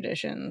lot of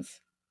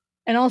traditions.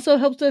 And also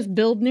helped us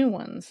build new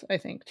ones, I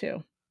think,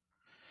 too.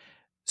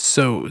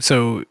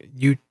 So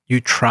you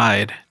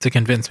tried to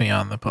convince me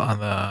on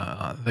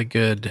the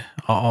good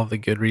all the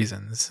good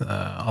reasons,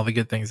 all the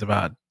good things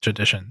about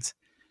traditions.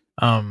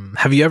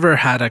 Have you ever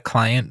had a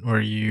client where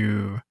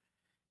you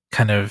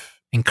kind of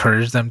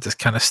encourage them to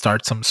kind of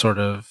start some sort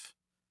of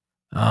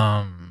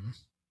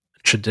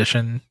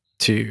tradition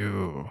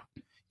to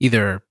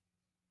either,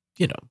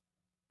 you know,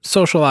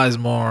 socialize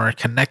more,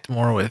 connect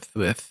more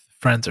with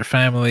friends or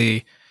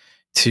family,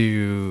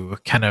 to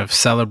kind of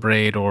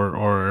celebrate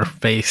or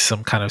face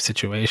some kind of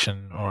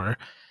situation or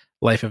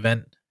life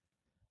event?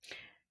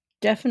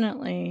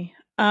 Definitely.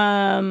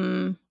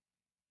 It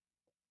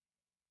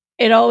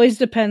always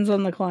depends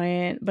on the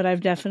client, but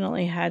I've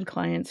definitely had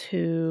clients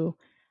who,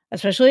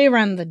 especially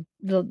around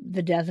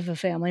the death of a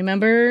family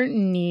member,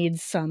 need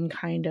some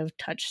kind of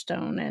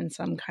touchstone and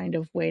some kind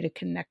of way to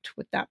connect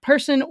with that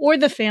person or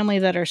the family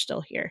that are still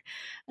here.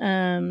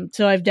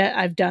 So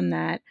I've done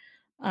that.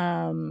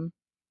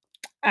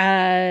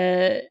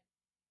 I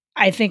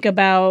think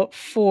about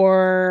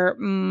for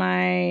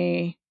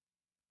my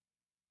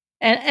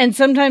and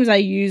sometimes I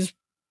use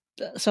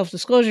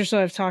self-disclosure.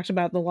 So I've talked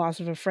about the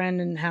loss of a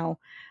friend and how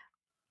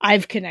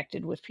I've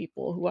connected with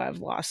people who I've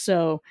lost.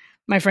 So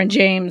my friend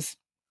James,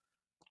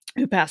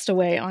 who passed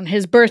away on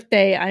his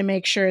birthday, I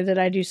make sure that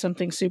I do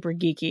something super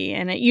geeky.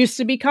 And it used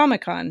to be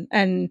Comic-Con,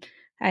 and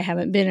I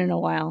haven't been in a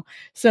while.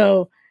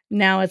 So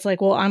now it's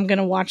like, well, I'm going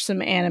to watch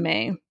some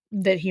anime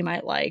that he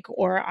might like,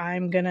 or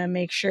I'm going to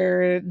make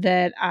sure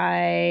that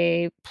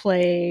I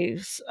play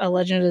a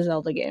Legend of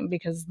Zelda game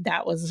because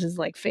that was his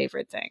like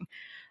favorite thing.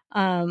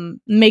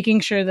 Making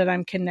sure that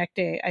I'm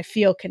connected, I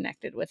feel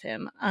connected with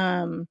him.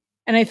 And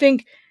I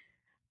think,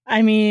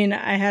 I mean,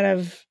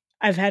 I've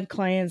had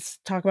clients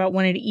talk about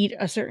wanting to eat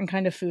a certain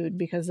kind of food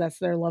because that's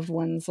their loved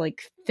one's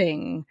like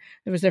thing.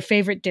 It was their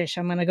favorite dish.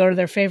 I'm going to go to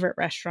their favorite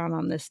restaurant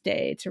on this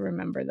day to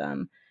remember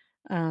them.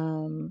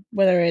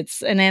 Whether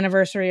it's an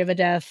anniversary of a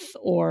death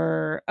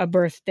or a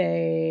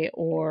birthday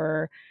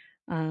or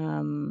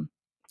even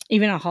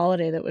a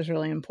holiday that was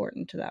really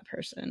important to that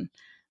person.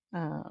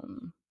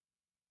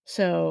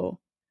 So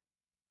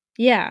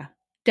yeah,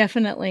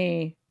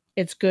 definitely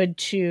it's good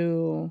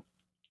to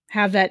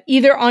have that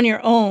either on your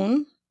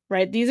own,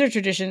 right? These are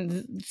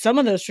traditions. Some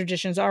of those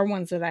traditions are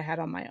ones that I had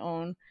on my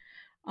own,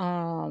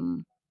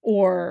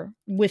 or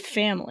with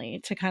family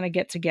to kind of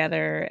get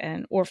together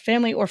and, or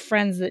family or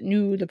friends that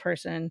knew the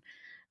person,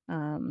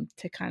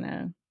 to kind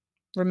of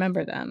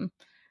remember them.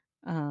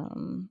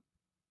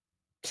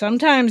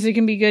 Sometimes it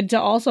can be good to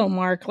also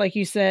mark, like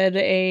you said,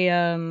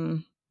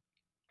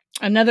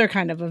 another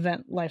kind of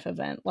event, life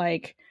event,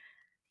 like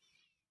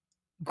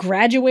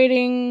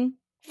graduating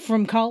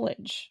from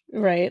college,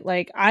 right?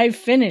 Like I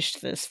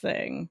finished this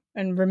thing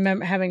and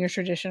remember having a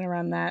tradition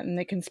around that, and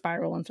it can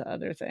spiral into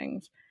other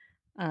things.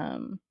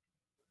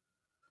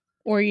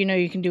 Or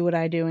you can do what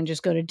I do and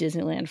just go to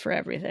Disneyland for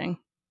everything.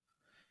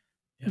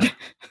 Yeah.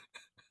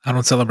 I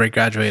don't celebrate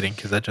graduating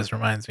because that just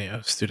reminds me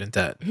of student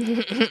debt.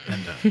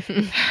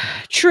 And,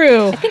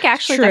 True. I think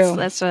actually True.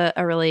 that's a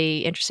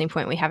really interesting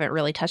point we haven't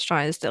really touched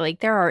on, is that like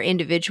there are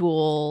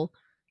individual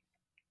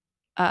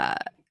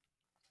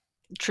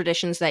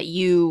traditions that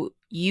you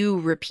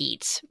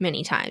repeat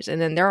many times,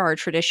 and then there are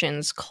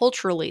traditions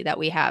culturally that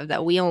we have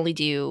that we only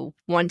do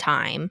one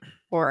time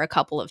or a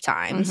couple of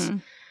times.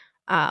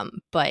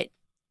 But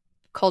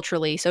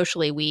culturally,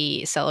 socially,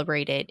 we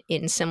celebrate it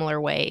in similar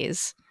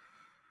ways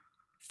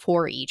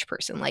for each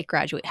person, like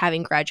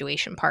having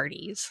graduation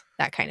parties,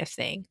 that kind of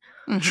thing.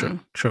 True.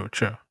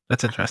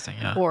 That's interesting.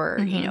 Yeah. Or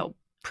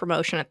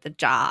promotion at the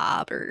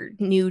job or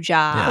new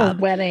job, or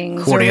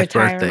weddings, 40th or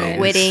retirement, birthdays.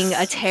 quitting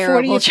a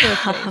terrible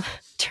 40th job,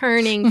 birthdays.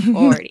 turning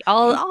 40,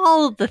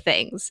 all of the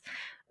things.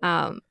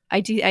 I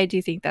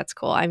do think that's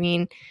cool. I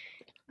mean,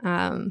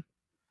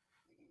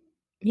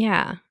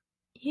 yeah.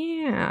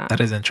 That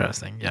is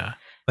interesting. Yeah.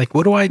 Like,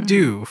 what do I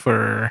do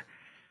for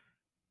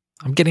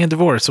I'm getting a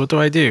divorce. What do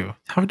I do?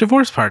 Have a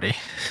divorce party.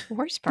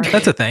 Divorce party.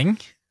 That's a thing.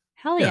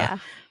 Hell yeah.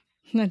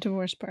 yeah. A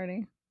divorce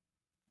party.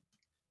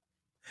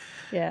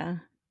 Yeah.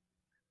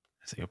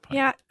 That's a good point.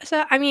 Yeah.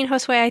 So I mean,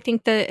 Josué, I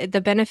think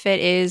the benefit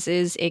is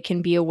it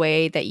can be a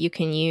way that you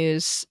can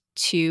use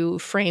to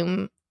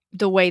frame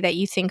the way that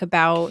you think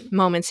about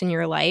moments in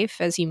your life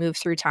as you move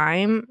through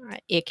time.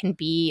 It can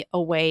be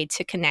a way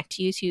to connect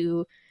you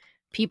to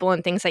people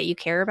and things that you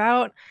care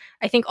about.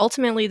 I think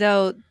ultimately,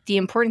 though, the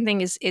important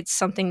thing is it's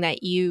something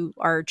that you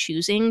are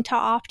choosing to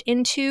opt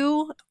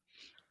into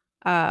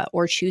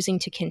or choosing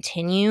to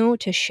continue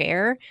to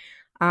share.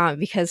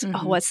 Because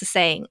what's the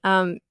saying?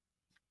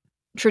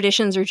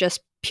 Traditions are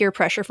just peer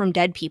pressure from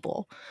dead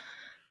people.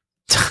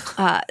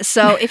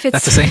 So if it's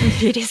That's a saying.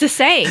 it is a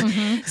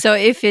saying. So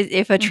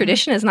if a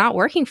tradition is not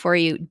working for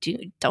you,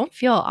 don't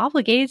feel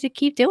obligated to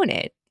keep doing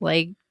it.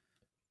 Like,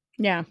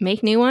 yeah,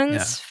 make new ones,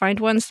 Yeah. find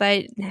ones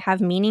that have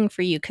meaning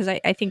for you. Because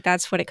I think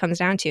that's what it comes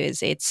down to.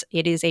 Is it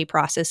is a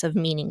process of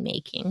meaning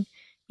making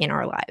in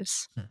our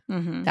lives.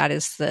 That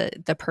is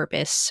the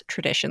purpose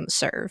traditions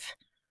serve.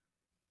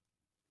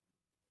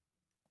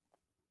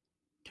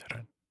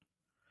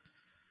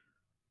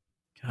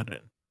 Got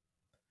it.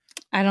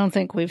 I don't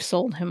think we've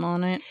sold him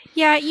on it.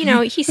 Yeah,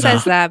 he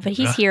says that, but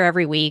he's here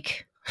every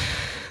week.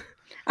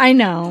 I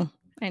know.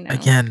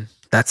 Again,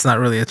 that's not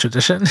really a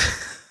tradition.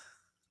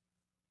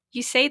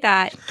 You say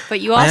that,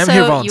 but you I also am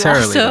here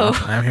voluntarily.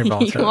 I am here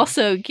voluntarily. You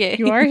also get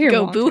You are here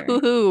go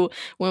voluntarily. boo-hoo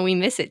when we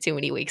miss it too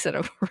many weeks in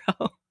a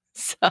row.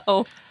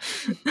 So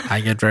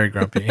I get very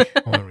grumpy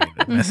when we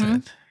miss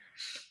it.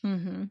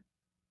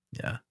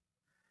 Yeah,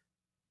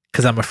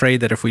 because I'm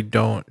afraid that if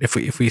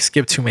we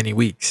skip too many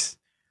weeks,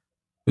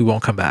 we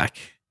won't come back.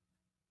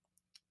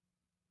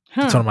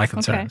 That's one of my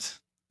concerns.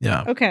 Okay.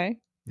 Yeah. Okay.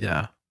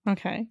 Yeah.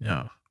 Okay.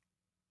 Yeah.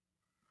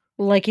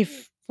 Like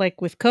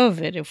with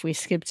COVID, if we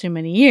skip too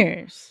many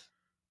years,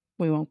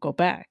 we won't go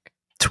back.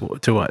 To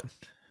what?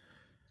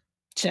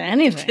 To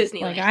anything.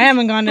 Disneyland. Like, I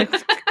haven't gone to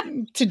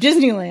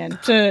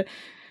Disneyland,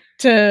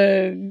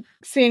 to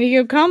San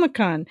Diego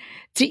Comic-Con,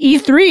 to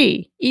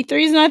E3.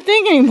 E3 is not a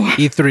thing anymore.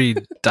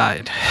 E3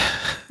 died.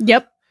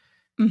 Yep.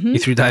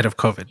 E3 died of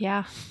COVID.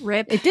 Yeah.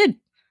 Rip. It did.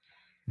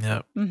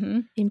 Yep.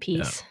 In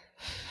peace.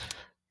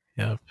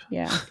 Yep.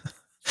 Yeah.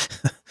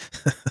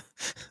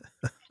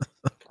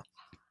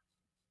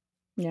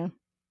 Yeah.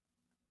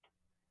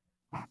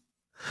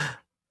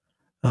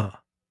 Oh.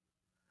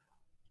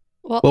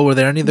 Well, were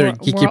there any other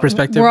geeky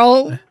perspectives?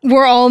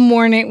 We're all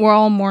mourning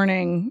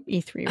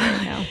E3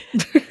 right now.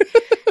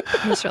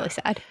 It's really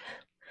sad.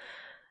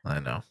 I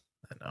know.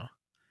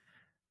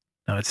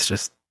 No, it's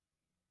just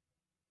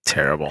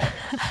terrible.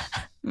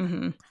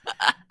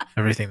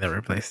 Everything that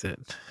replaced it.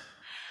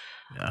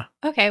 Yeah.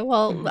 Okay,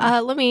 well,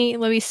 let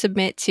me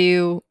submit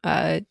to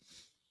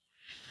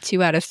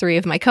 2 out of 3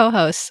 of my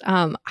co-hosts.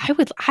 I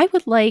would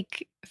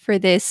like for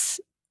this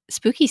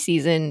spooky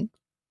season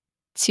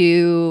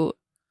to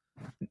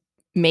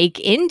make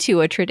into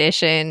a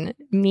tradition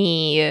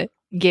me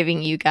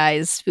giving you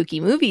guys spooky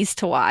movies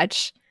to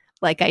watch,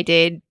 like I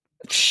did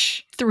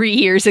 3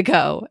 years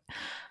ago.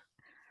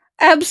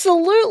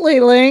 Absolutely,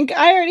 Link.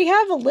 I already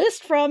have a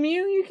list from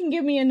you. You can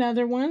give me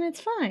another one.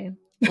 It's fine.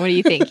 What do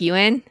you think? You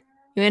in?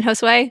 You in,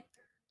 Josué?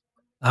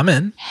 I'm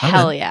in.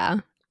 Hell yeah!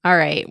 All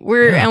right,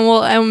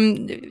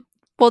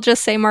 we'll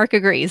just say Mark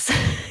agrees.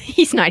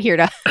 He's not here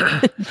to.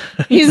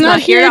 He's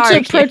not here to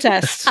argue.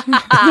 protest.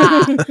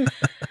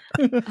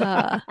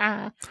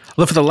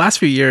 Well, for the last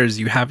few years,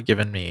 you have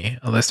given me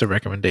a list of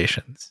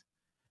recommendations.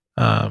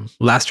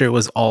 Last year it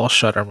was all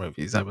Shudder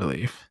movies, I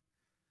believe.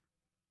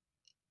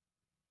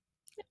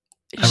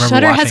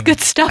 Shudder has good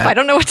stuff. I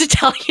don't know what to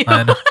tell you.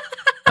 I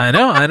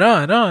know.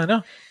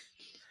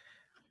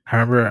 I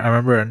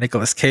remember a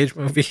Nicolas Cage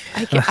movie.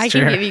 I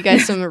can give you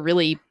guys some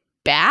really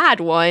bad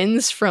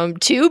ones from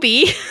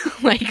Tubi.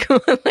 like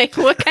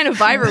what kind of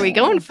vibe are we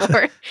going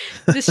for?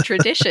 This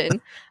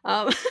tradition.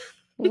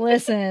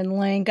 Listen,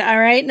 Link. All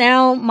right,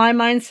 now my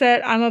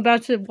mindset. I'm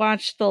about to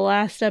watch the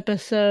last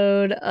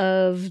episode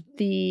of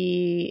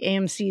the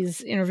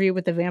AMC's Interview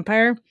with the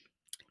Vampire.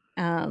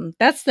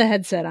 That's the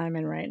headset I'm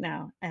in right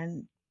now,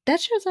 and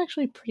that show's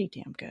actually pretty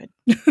damn good.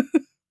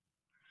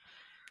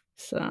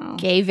 So,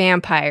 gay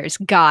vampires,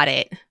 got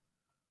it.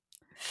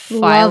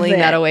 Filing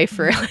that away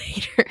for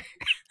later.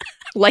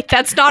 Like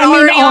that's not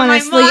already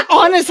honestly, on my mind.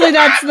 Honestly,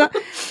 that's not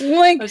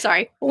Link. I'm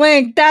sorry,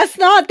 Link. That's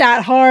not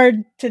that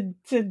hard to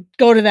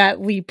go to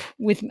that leap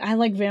with. I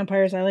like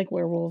vampires. I like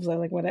werewolves. I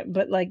like whatever.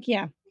 But like,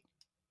 yeah,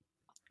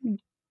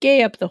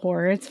 gay up the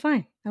horror. It's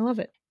fine. I love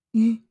it.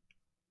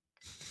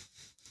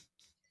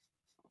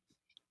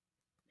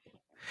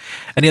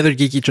 Any other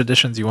geeky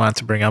traditions you want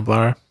to bring up,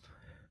 Lara?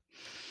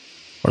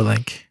 Or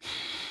Link?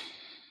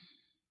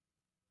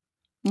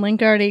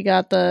 Link already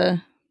got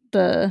the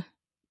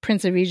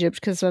Prince of Egypt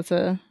because that's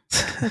a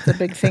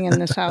big thing in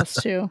this house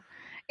too.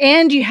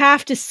 And you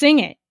have to sing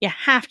it. You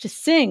have to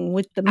sing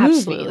with the movie.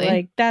 Absolutely.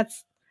 Like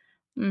that's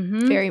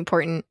very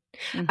important.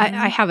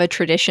 I have a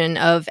tradition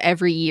of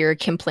every year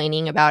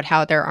complaining about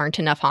how there aren't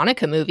enough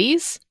Hanukkah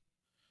movies.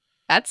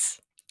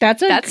 That's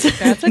That's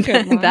a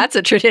good one. That's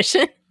a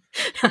tradition.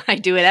 I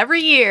do it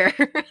every year.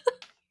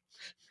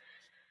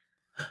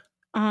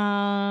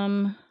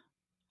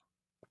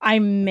 I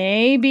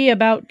may be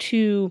about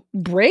to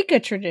break a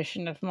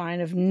tradition of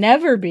mine of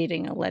never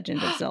beating a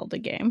Legend of Zelda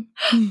game.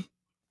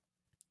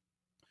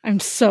 I'm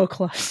so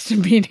close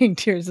to beating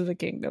Tears of the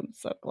Kingdom.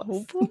 So close.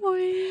 Oh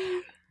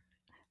boy.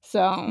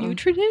 So New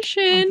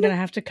tradition. I'm going to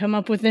have to come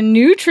up with a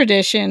new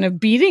tradition of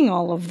beating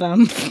all of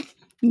them.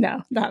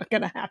 No, not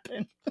going to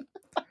happen.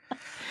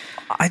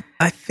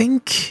 I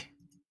think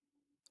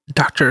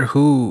Doctor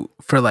Who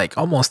for like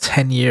almost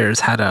 10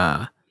 years had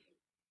a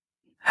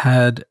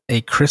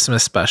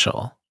Christmas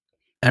special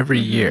every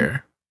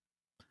year.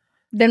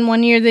 Then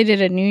one year they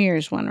did a New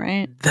Year's one,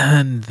 right?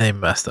 Then they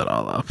messed it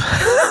all up.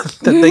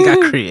 Then they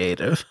got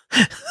creative.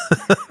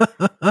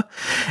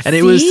 And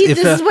it was this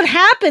is what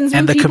happens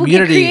when the people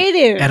community get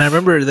creative. And I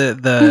remember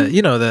the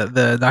you know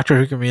the Doctor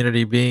Who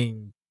community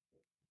being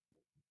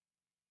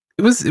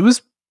it was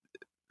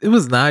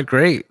not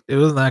great. It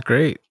was not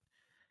great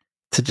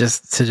to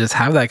just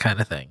have that kind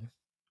of thing.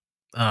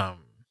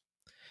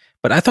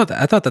 But I thought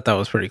that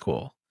was pretty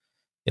cool.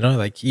 You know,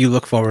 like you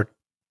look forward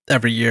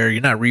every year.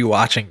 You're not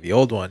rewatching the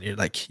old one. You're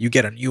like you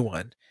get a new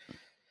one.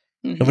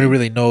 Nobody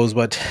really knows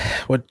what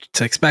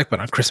to expect, but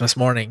on Christmas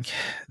morning,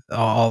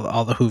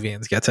 all the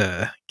Whovians get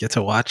to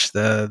watch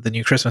the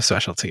new Christmas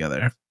special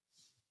together.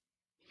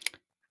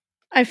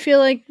 I feel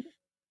like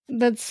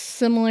that's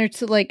similar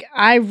to like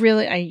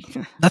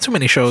not too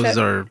many shows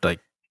are like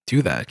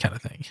do that kind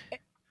of thing.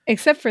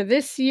 Except for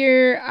this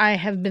year, I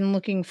have been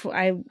looking for.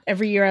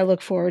 Every year I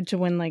look forward to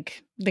when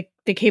like the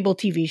cable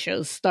TV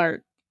shows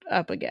start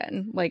up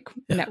again, like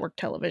network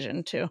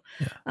television too.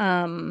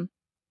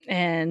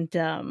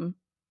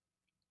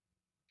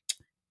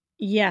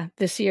 Yeah.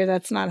 This year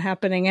that's not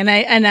happening, and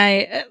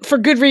I for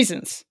good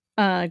reasons.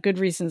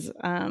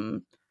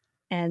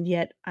 And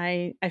yet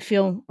I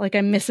feel like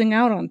I'm missing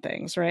out on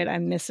things, right?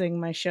 I'm missing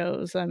my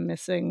shows. I'm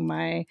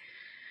missing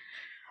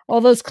all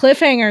those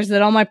cliffhangers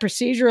that all my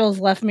procedurals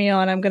left me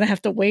on. I'm going to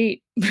have to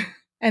wait.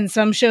 And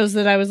some shows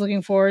that I was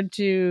looking forward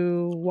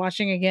to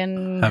watching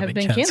again have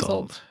been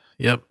canceled.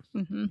 Yep.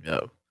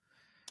 Yep.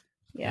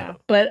 Yeah.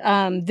 But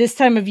this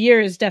time of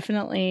year is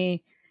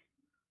definitely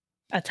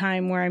a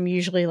time where I'm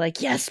usually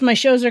like, yes, my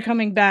shows are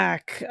coming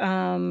back.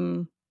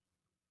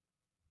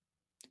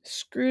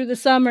 Screw the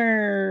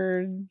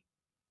summer.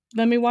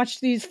 Let me watch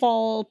these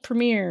fall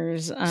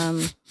premieres.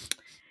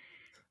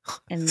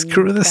 And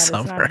screw the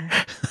summer.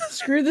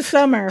 Screw the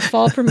summer.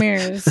 Fall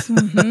premieres.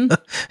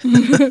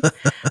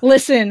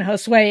 Listen,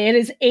 Josué, it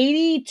is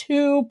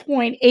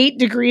 82.8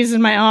 degrees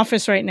in my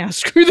office right now.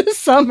 Screw the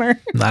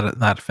summer.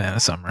 Not a fan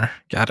of summer.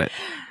 Got it.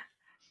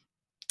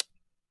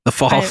 The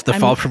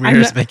fall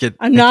premieres make it.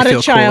 I'm not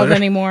a child cooler.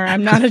 anymore.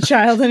 I'm not a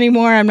child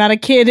anymore. I'm not a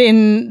kid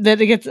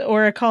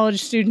or a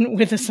college student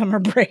with a summer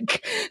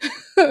break.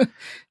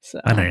 So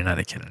I know you're not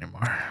a kid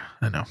anymore.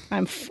 I know.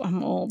 I'm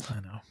old. I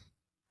know.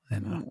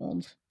 I'm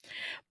old.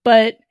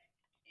 But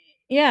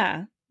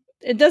yeah,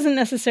 it doesn't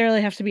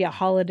necessarily have to be a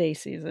holiday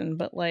season,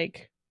 but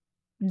like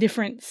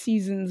different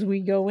seasons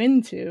we go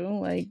into,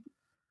 like,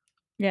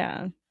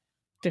 yeah,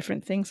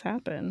 different things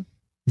happen.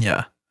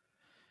 Yeah.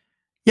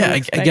 Yeah.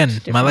 Again,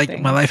 my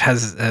life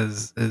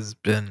has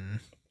been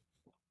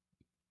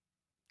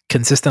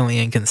consistently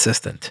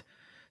inconsistent,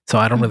 so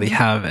I don't really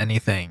have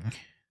anything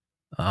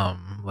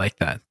like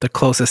that. The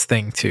closest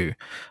thing to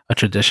a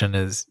tradition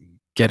is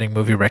getting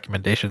movie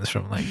recommendations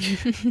from like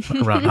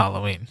around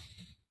Halloween.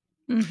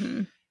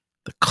 The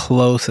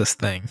closest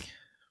thing.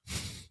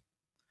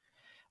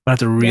 I have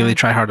to really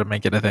try hard to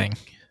make it a thing.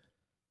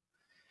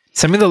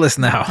 Send me the list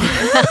now.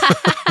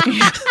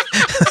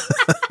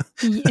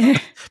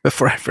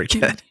 Before I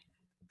forget.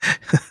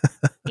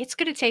 It's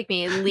going to take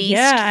me at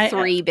least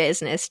 3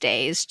 business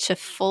days to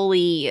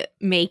fully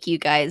make you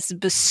guys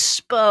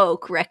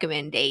bespoke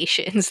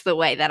recommendations the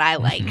way that I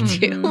like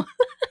to.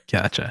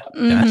 Gotcha.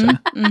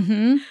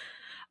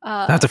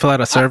 I have to fill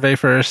out a survey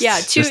first. Yeah,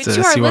 to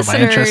our see what my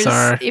interests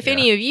are. If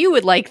any of you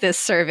would like this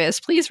service,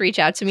 please reach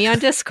out to me on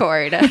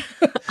Discord.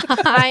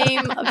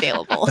 I'm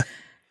available.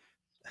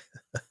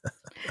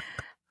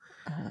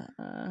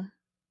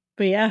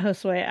 But yeah,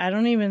 Josué, I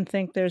don't even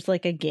think there's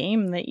like a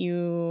game that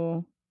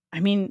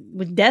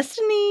with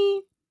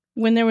Destiny,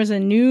 when there was a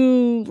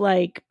new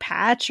like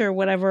patch or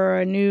whatever,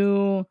 a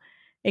new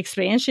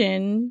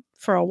expansion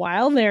for a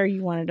while there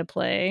you wanted to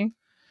play.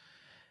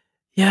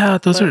 Yeah,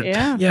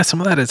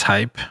 some of that is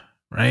hype,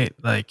 right?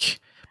 Like,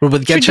 but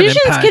with Genshin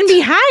Traditions Impact can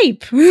be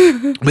hype.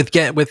 with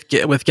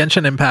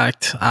Genshin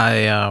Impact,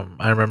 I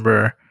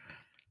remember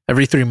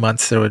every 3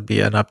 months there would be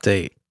an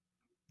update,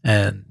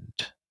 and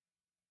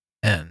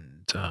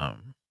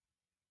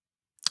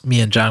me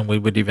and John, we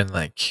would even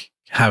like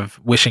have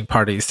wishing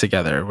parties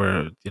together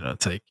where, you know,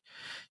 it's like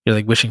you're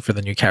like wishing for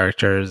the new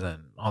characters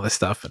and all this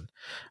stuff. And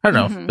I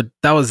don't know, but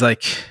that was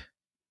like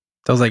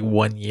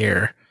 1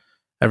 year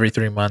every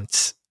 3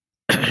 months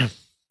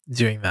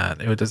doing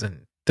that. It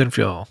didn't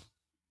feel.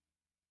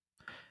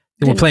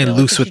 We're playing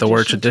loose with the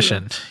word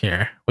tradition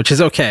here, which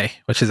is okay.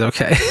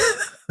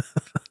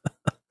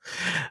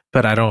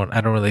 but I don't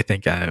really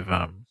think I've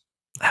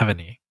have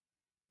any.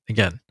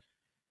 Again,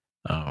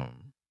 I'm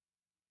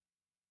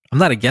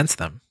not against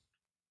them.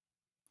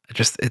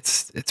 It's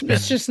been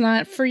It's just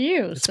not for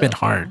you. it's been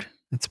hard.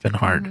 It's been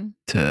hard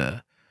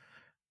to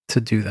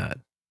do that.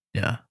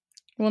 Yeah.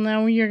 Well,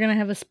 now you're gonna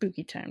have a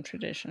spooky time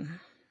tradition.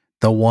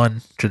 The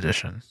one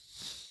tradition.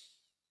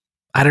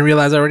 I didn't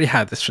realize I already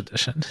had this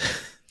tradition.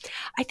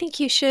 I think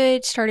you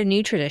should start a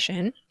new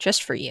tradition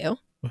just for you,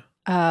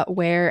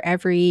 where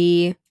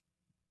every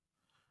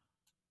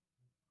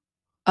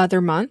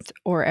other month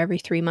or every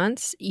 3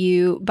 months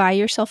you buy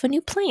yourself a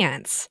new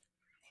plant.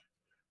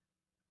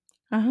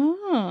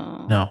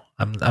 Oh. No,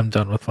 I'm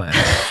done with plants.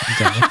 I'm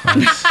done with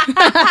plants.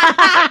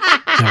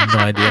 I have no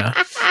idea.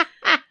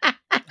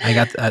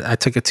 I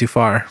took it too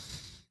far.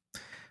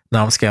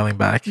 Now I'm scaling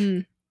back.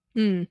 Mm.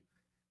 Yeah.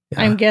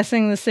 I'm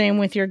guessing the same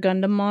with your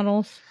Gundam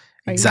models.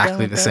 Are you done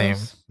Exactly with the same.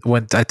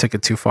 those? I took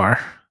it too far.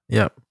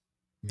 Yep.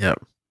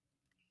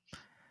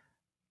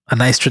 A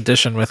nice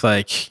tradition with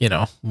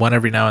one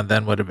every now and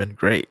then would have been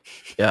great.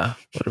 Yeah,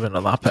 would have been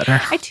a lot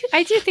better.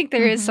 I do think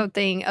there is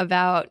something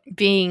about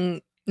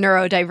being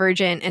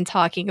neurodivergent and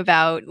talking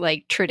about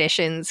like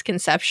traditions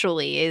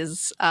conceptually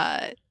is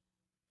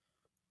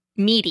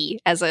meaty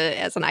as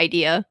an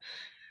idea.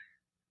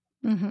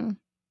 Mm-hmm.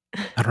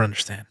 I don't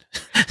understand.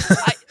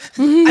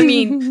 I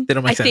mean, They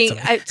don't make sense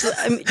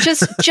to me.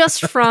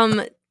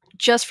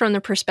 just from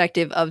the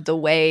perspective of the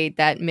way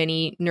that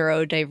many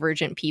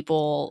neurodivergent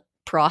people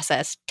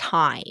process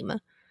time,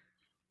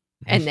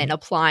 and then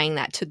applying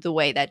that to the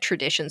way that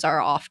traditions are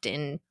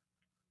often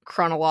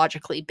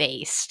chronologically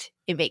based,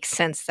 it makes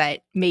sense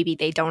that maybe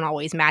they don't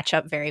always match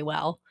up very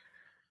well.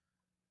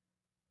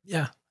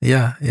 Yeah.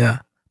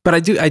 But I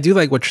do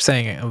like what you're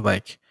saying of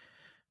like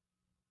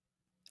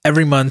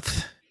every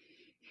month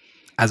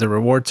as a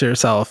reward to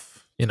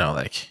yourself,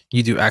 like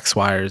you do X,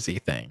 Y, or Z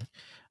thing.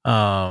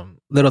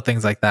 Little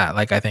things like that.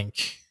 Like I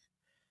think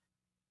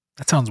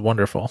that sounds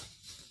wonderful.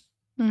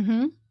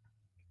 Mm-hmm.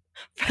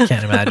 I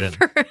can't imagine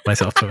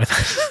myself doing that.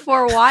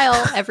 For a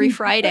while, every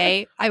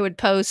Friday, I would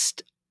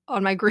post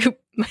on my group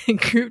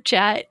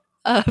chat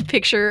a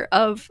picture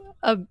of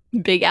a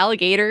big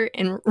alligator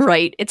and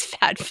write, "It's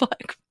flat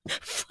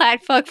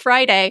fuck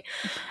Friday."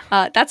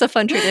 That's a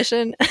fun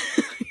tradition.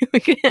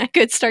 I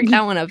could start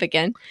that one up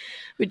again.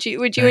 Would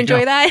you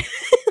enjoy that?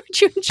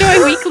 Would you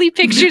enjoy weekly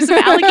pictures of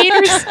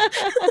alligators,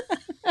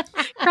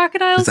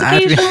 crocodiles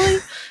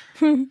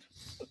occasionally?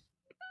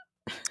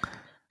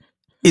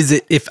 Is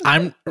it if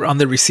I'm on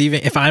the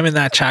receiving? If I'm in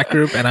that chat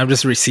group and I'm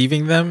just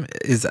receiving them,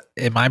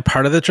 am I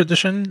part of the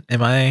tradition?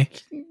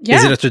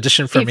 Is it a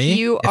tradition for me?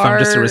 If I'm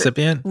just a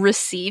recipient,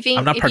 receiving.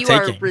 I'm not if partaking.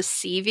 you are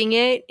receiving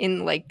it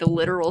in like the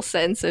literal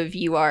sense of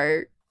you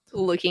are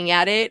looking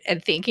at it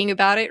and thinking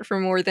about it for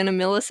more than a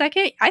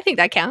millisecond, I think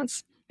that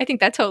counts. I think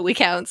that totally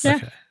counts. Yeah.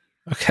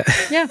 Okay.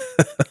 Yeah.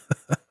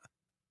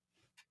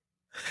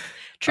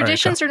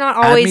 Traditions are not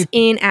always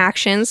in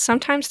actions.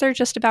 Sometimes they're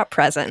just about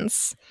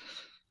presence.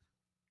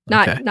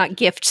 Not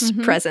gifts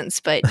presence,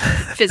 but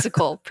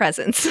physical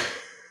presence.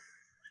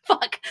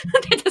 Fuck.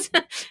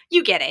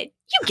 You get it.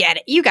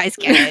 You guys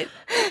get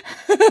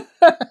it.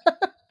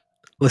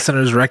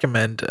 Listeners,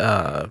 recommend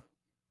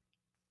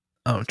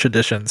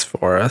traditions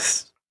for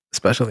us,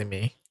 especially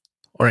me,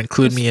 or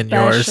include me in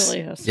yours.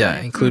 Josué. Yeah,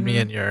 include me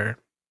in your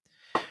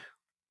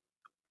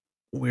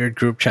weird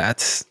group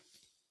chats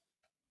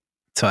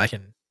so I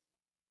can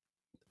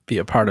be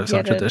a part of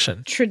some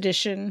tradition.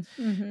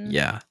 Mm-hmm.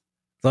 Yeah.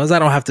 As long as I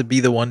don't have to be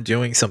the one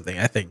doing something,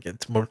 I think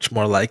it's much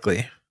more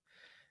likely.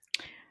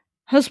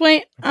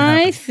 Josué,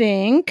 I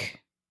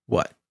think...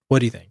 What? What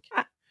do you think?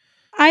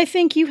 I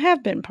think you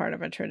have been part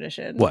of a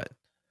tradition. What?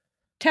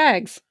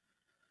 Tags.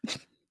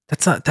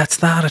 That's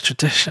not a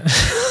tradition.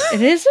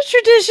 It is a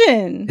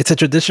tradition. It's a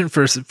tradition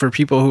for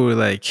people who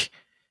like,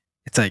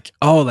 it's like,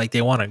 oh, like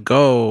they want to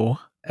go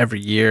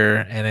every year,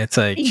 and it's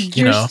like,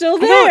 you're still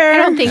there. I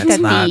don't think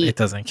it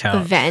doesn't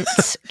count. Event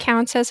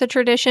counts as a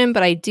tradition,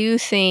 but I do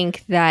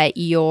think that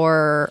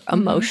your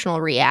emotional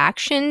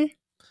reaction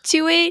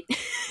to it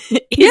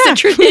is a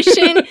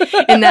tradition,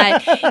 and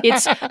that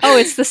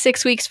it's the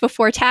 6 weeks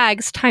before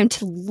tags, time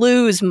to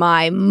lose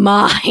my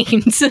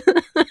mind.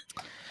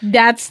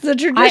 That's the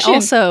tradition.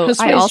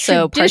 I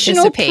also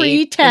participate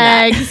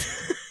pre-tags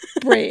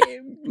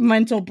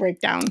mental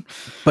breakdown.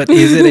 But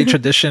is it a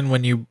tradition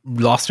when you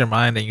lost your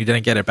mind and you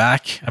didn't get it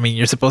back? I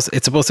mean, it's supposed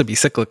to be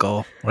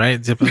cyclical, right?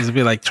 It's supposed to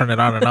be like turn it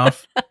on and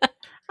off.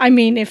 I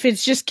mean, if it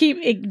just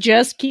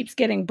keeps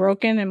getting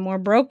broken and more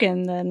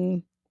broken,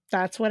 then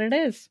that's what it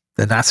is.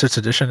 The Nasser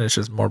tradition is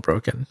just more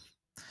broken.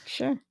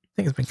 Sure. I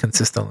think it's been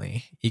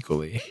consistently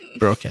equally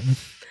broken.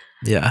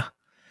 Yeah.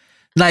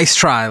 Nice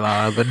try,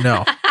 Lara, but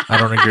no, I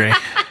don't agree.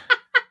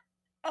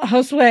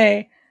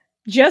 Josué,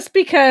 just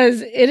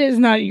because it is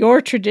not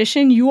your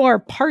tradition, you are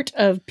part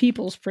of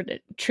people's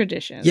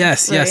traditions.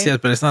 Yes, right? yes,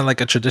 but it's not like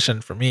a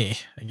tradition for me.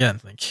 Again,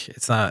 like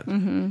it's not.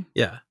 Mm-hmm.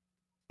 Yeah,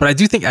 but I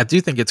do think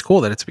it's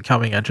cool that it's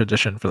becoming a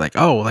tradition for like,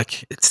 oh,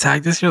 like it's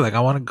tagged this year. Like I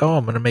want to go.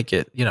 I'm gonna make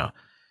it.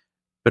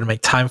 Gonna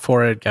make time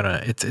for it.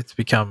 It's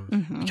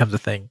becomes a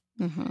thing.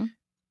 Mm-hmm.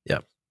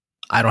 Yep.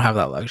 I don't have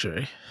that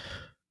luxury.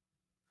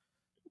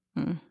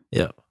 Yep.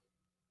 I'm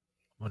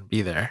going to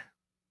be there.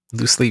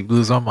 Lose sleep,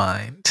 lose my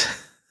mind.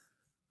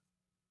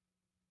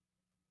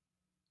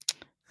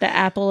 The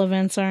Apple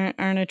events aren't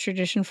a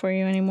tradition for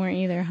you anymore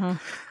either, huh?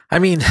 I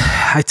mean,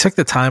 I took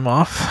the time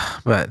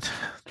off, but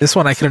this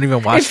one I couldn't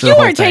even watch If the you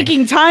whole are thing.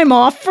 taking time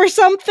off for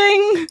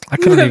something, I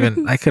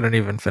couldn't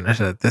even finish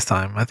it this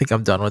time. I think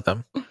I'm done with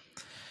them.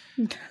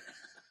 I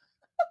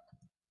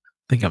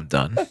think I'm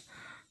done.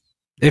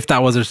 If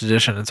that was a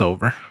tradition, it's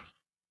over.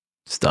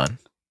 It's done.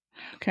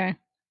 Okay.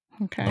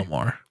 No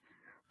more.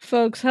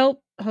 Folks,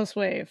 help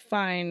Josué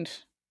find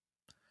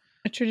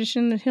a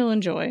tradition that he'll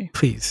enjoy.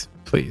 Please.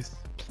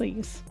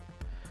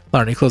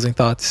 Lara, any closing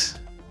thoughts?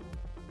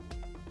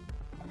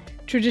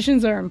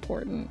 Traditions are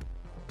important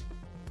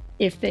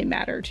if they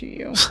matter to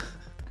you.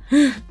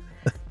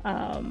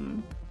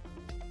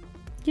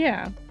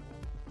 Yeah.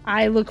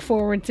 I look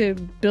forward to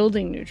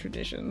building new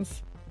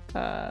traditions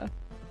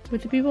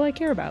with the people I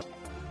care about.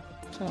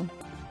 So,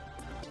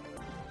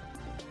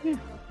 yeah.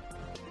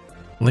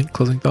 Link,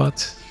 closing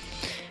thoughts?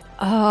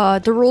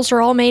 The rules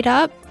are all made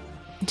up.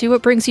 Do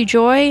what brings you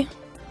joy.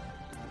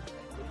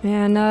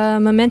 And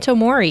memento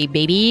mori,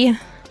 baby.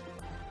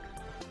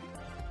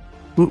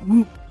 Whoop,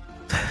 whoop.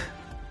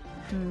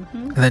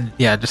 Mm-hmm. And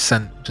then just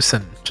send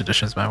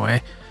traditions my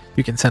way.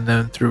 You can send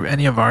them through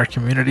any of our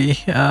community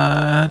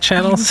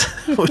channels,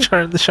 which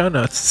are in the show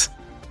notes.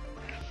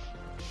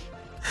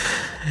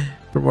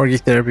 For more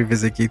Geek Therapy,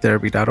 visit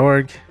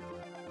geektherapy.org.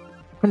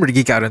 Remember to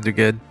geek out and do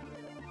good.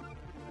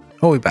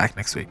 We'll be back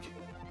next week.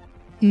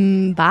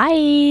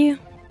 Bye.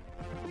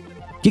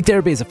 Geek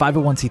Therapy is a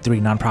 501c3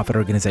 nonprofit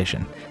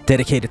organization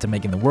dedicated to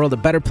making the world a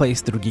better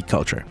place through geek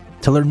culture.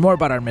 To learn more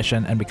about our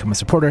mission and become a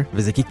supporter,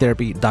 visit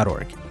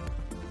geektherapy.org.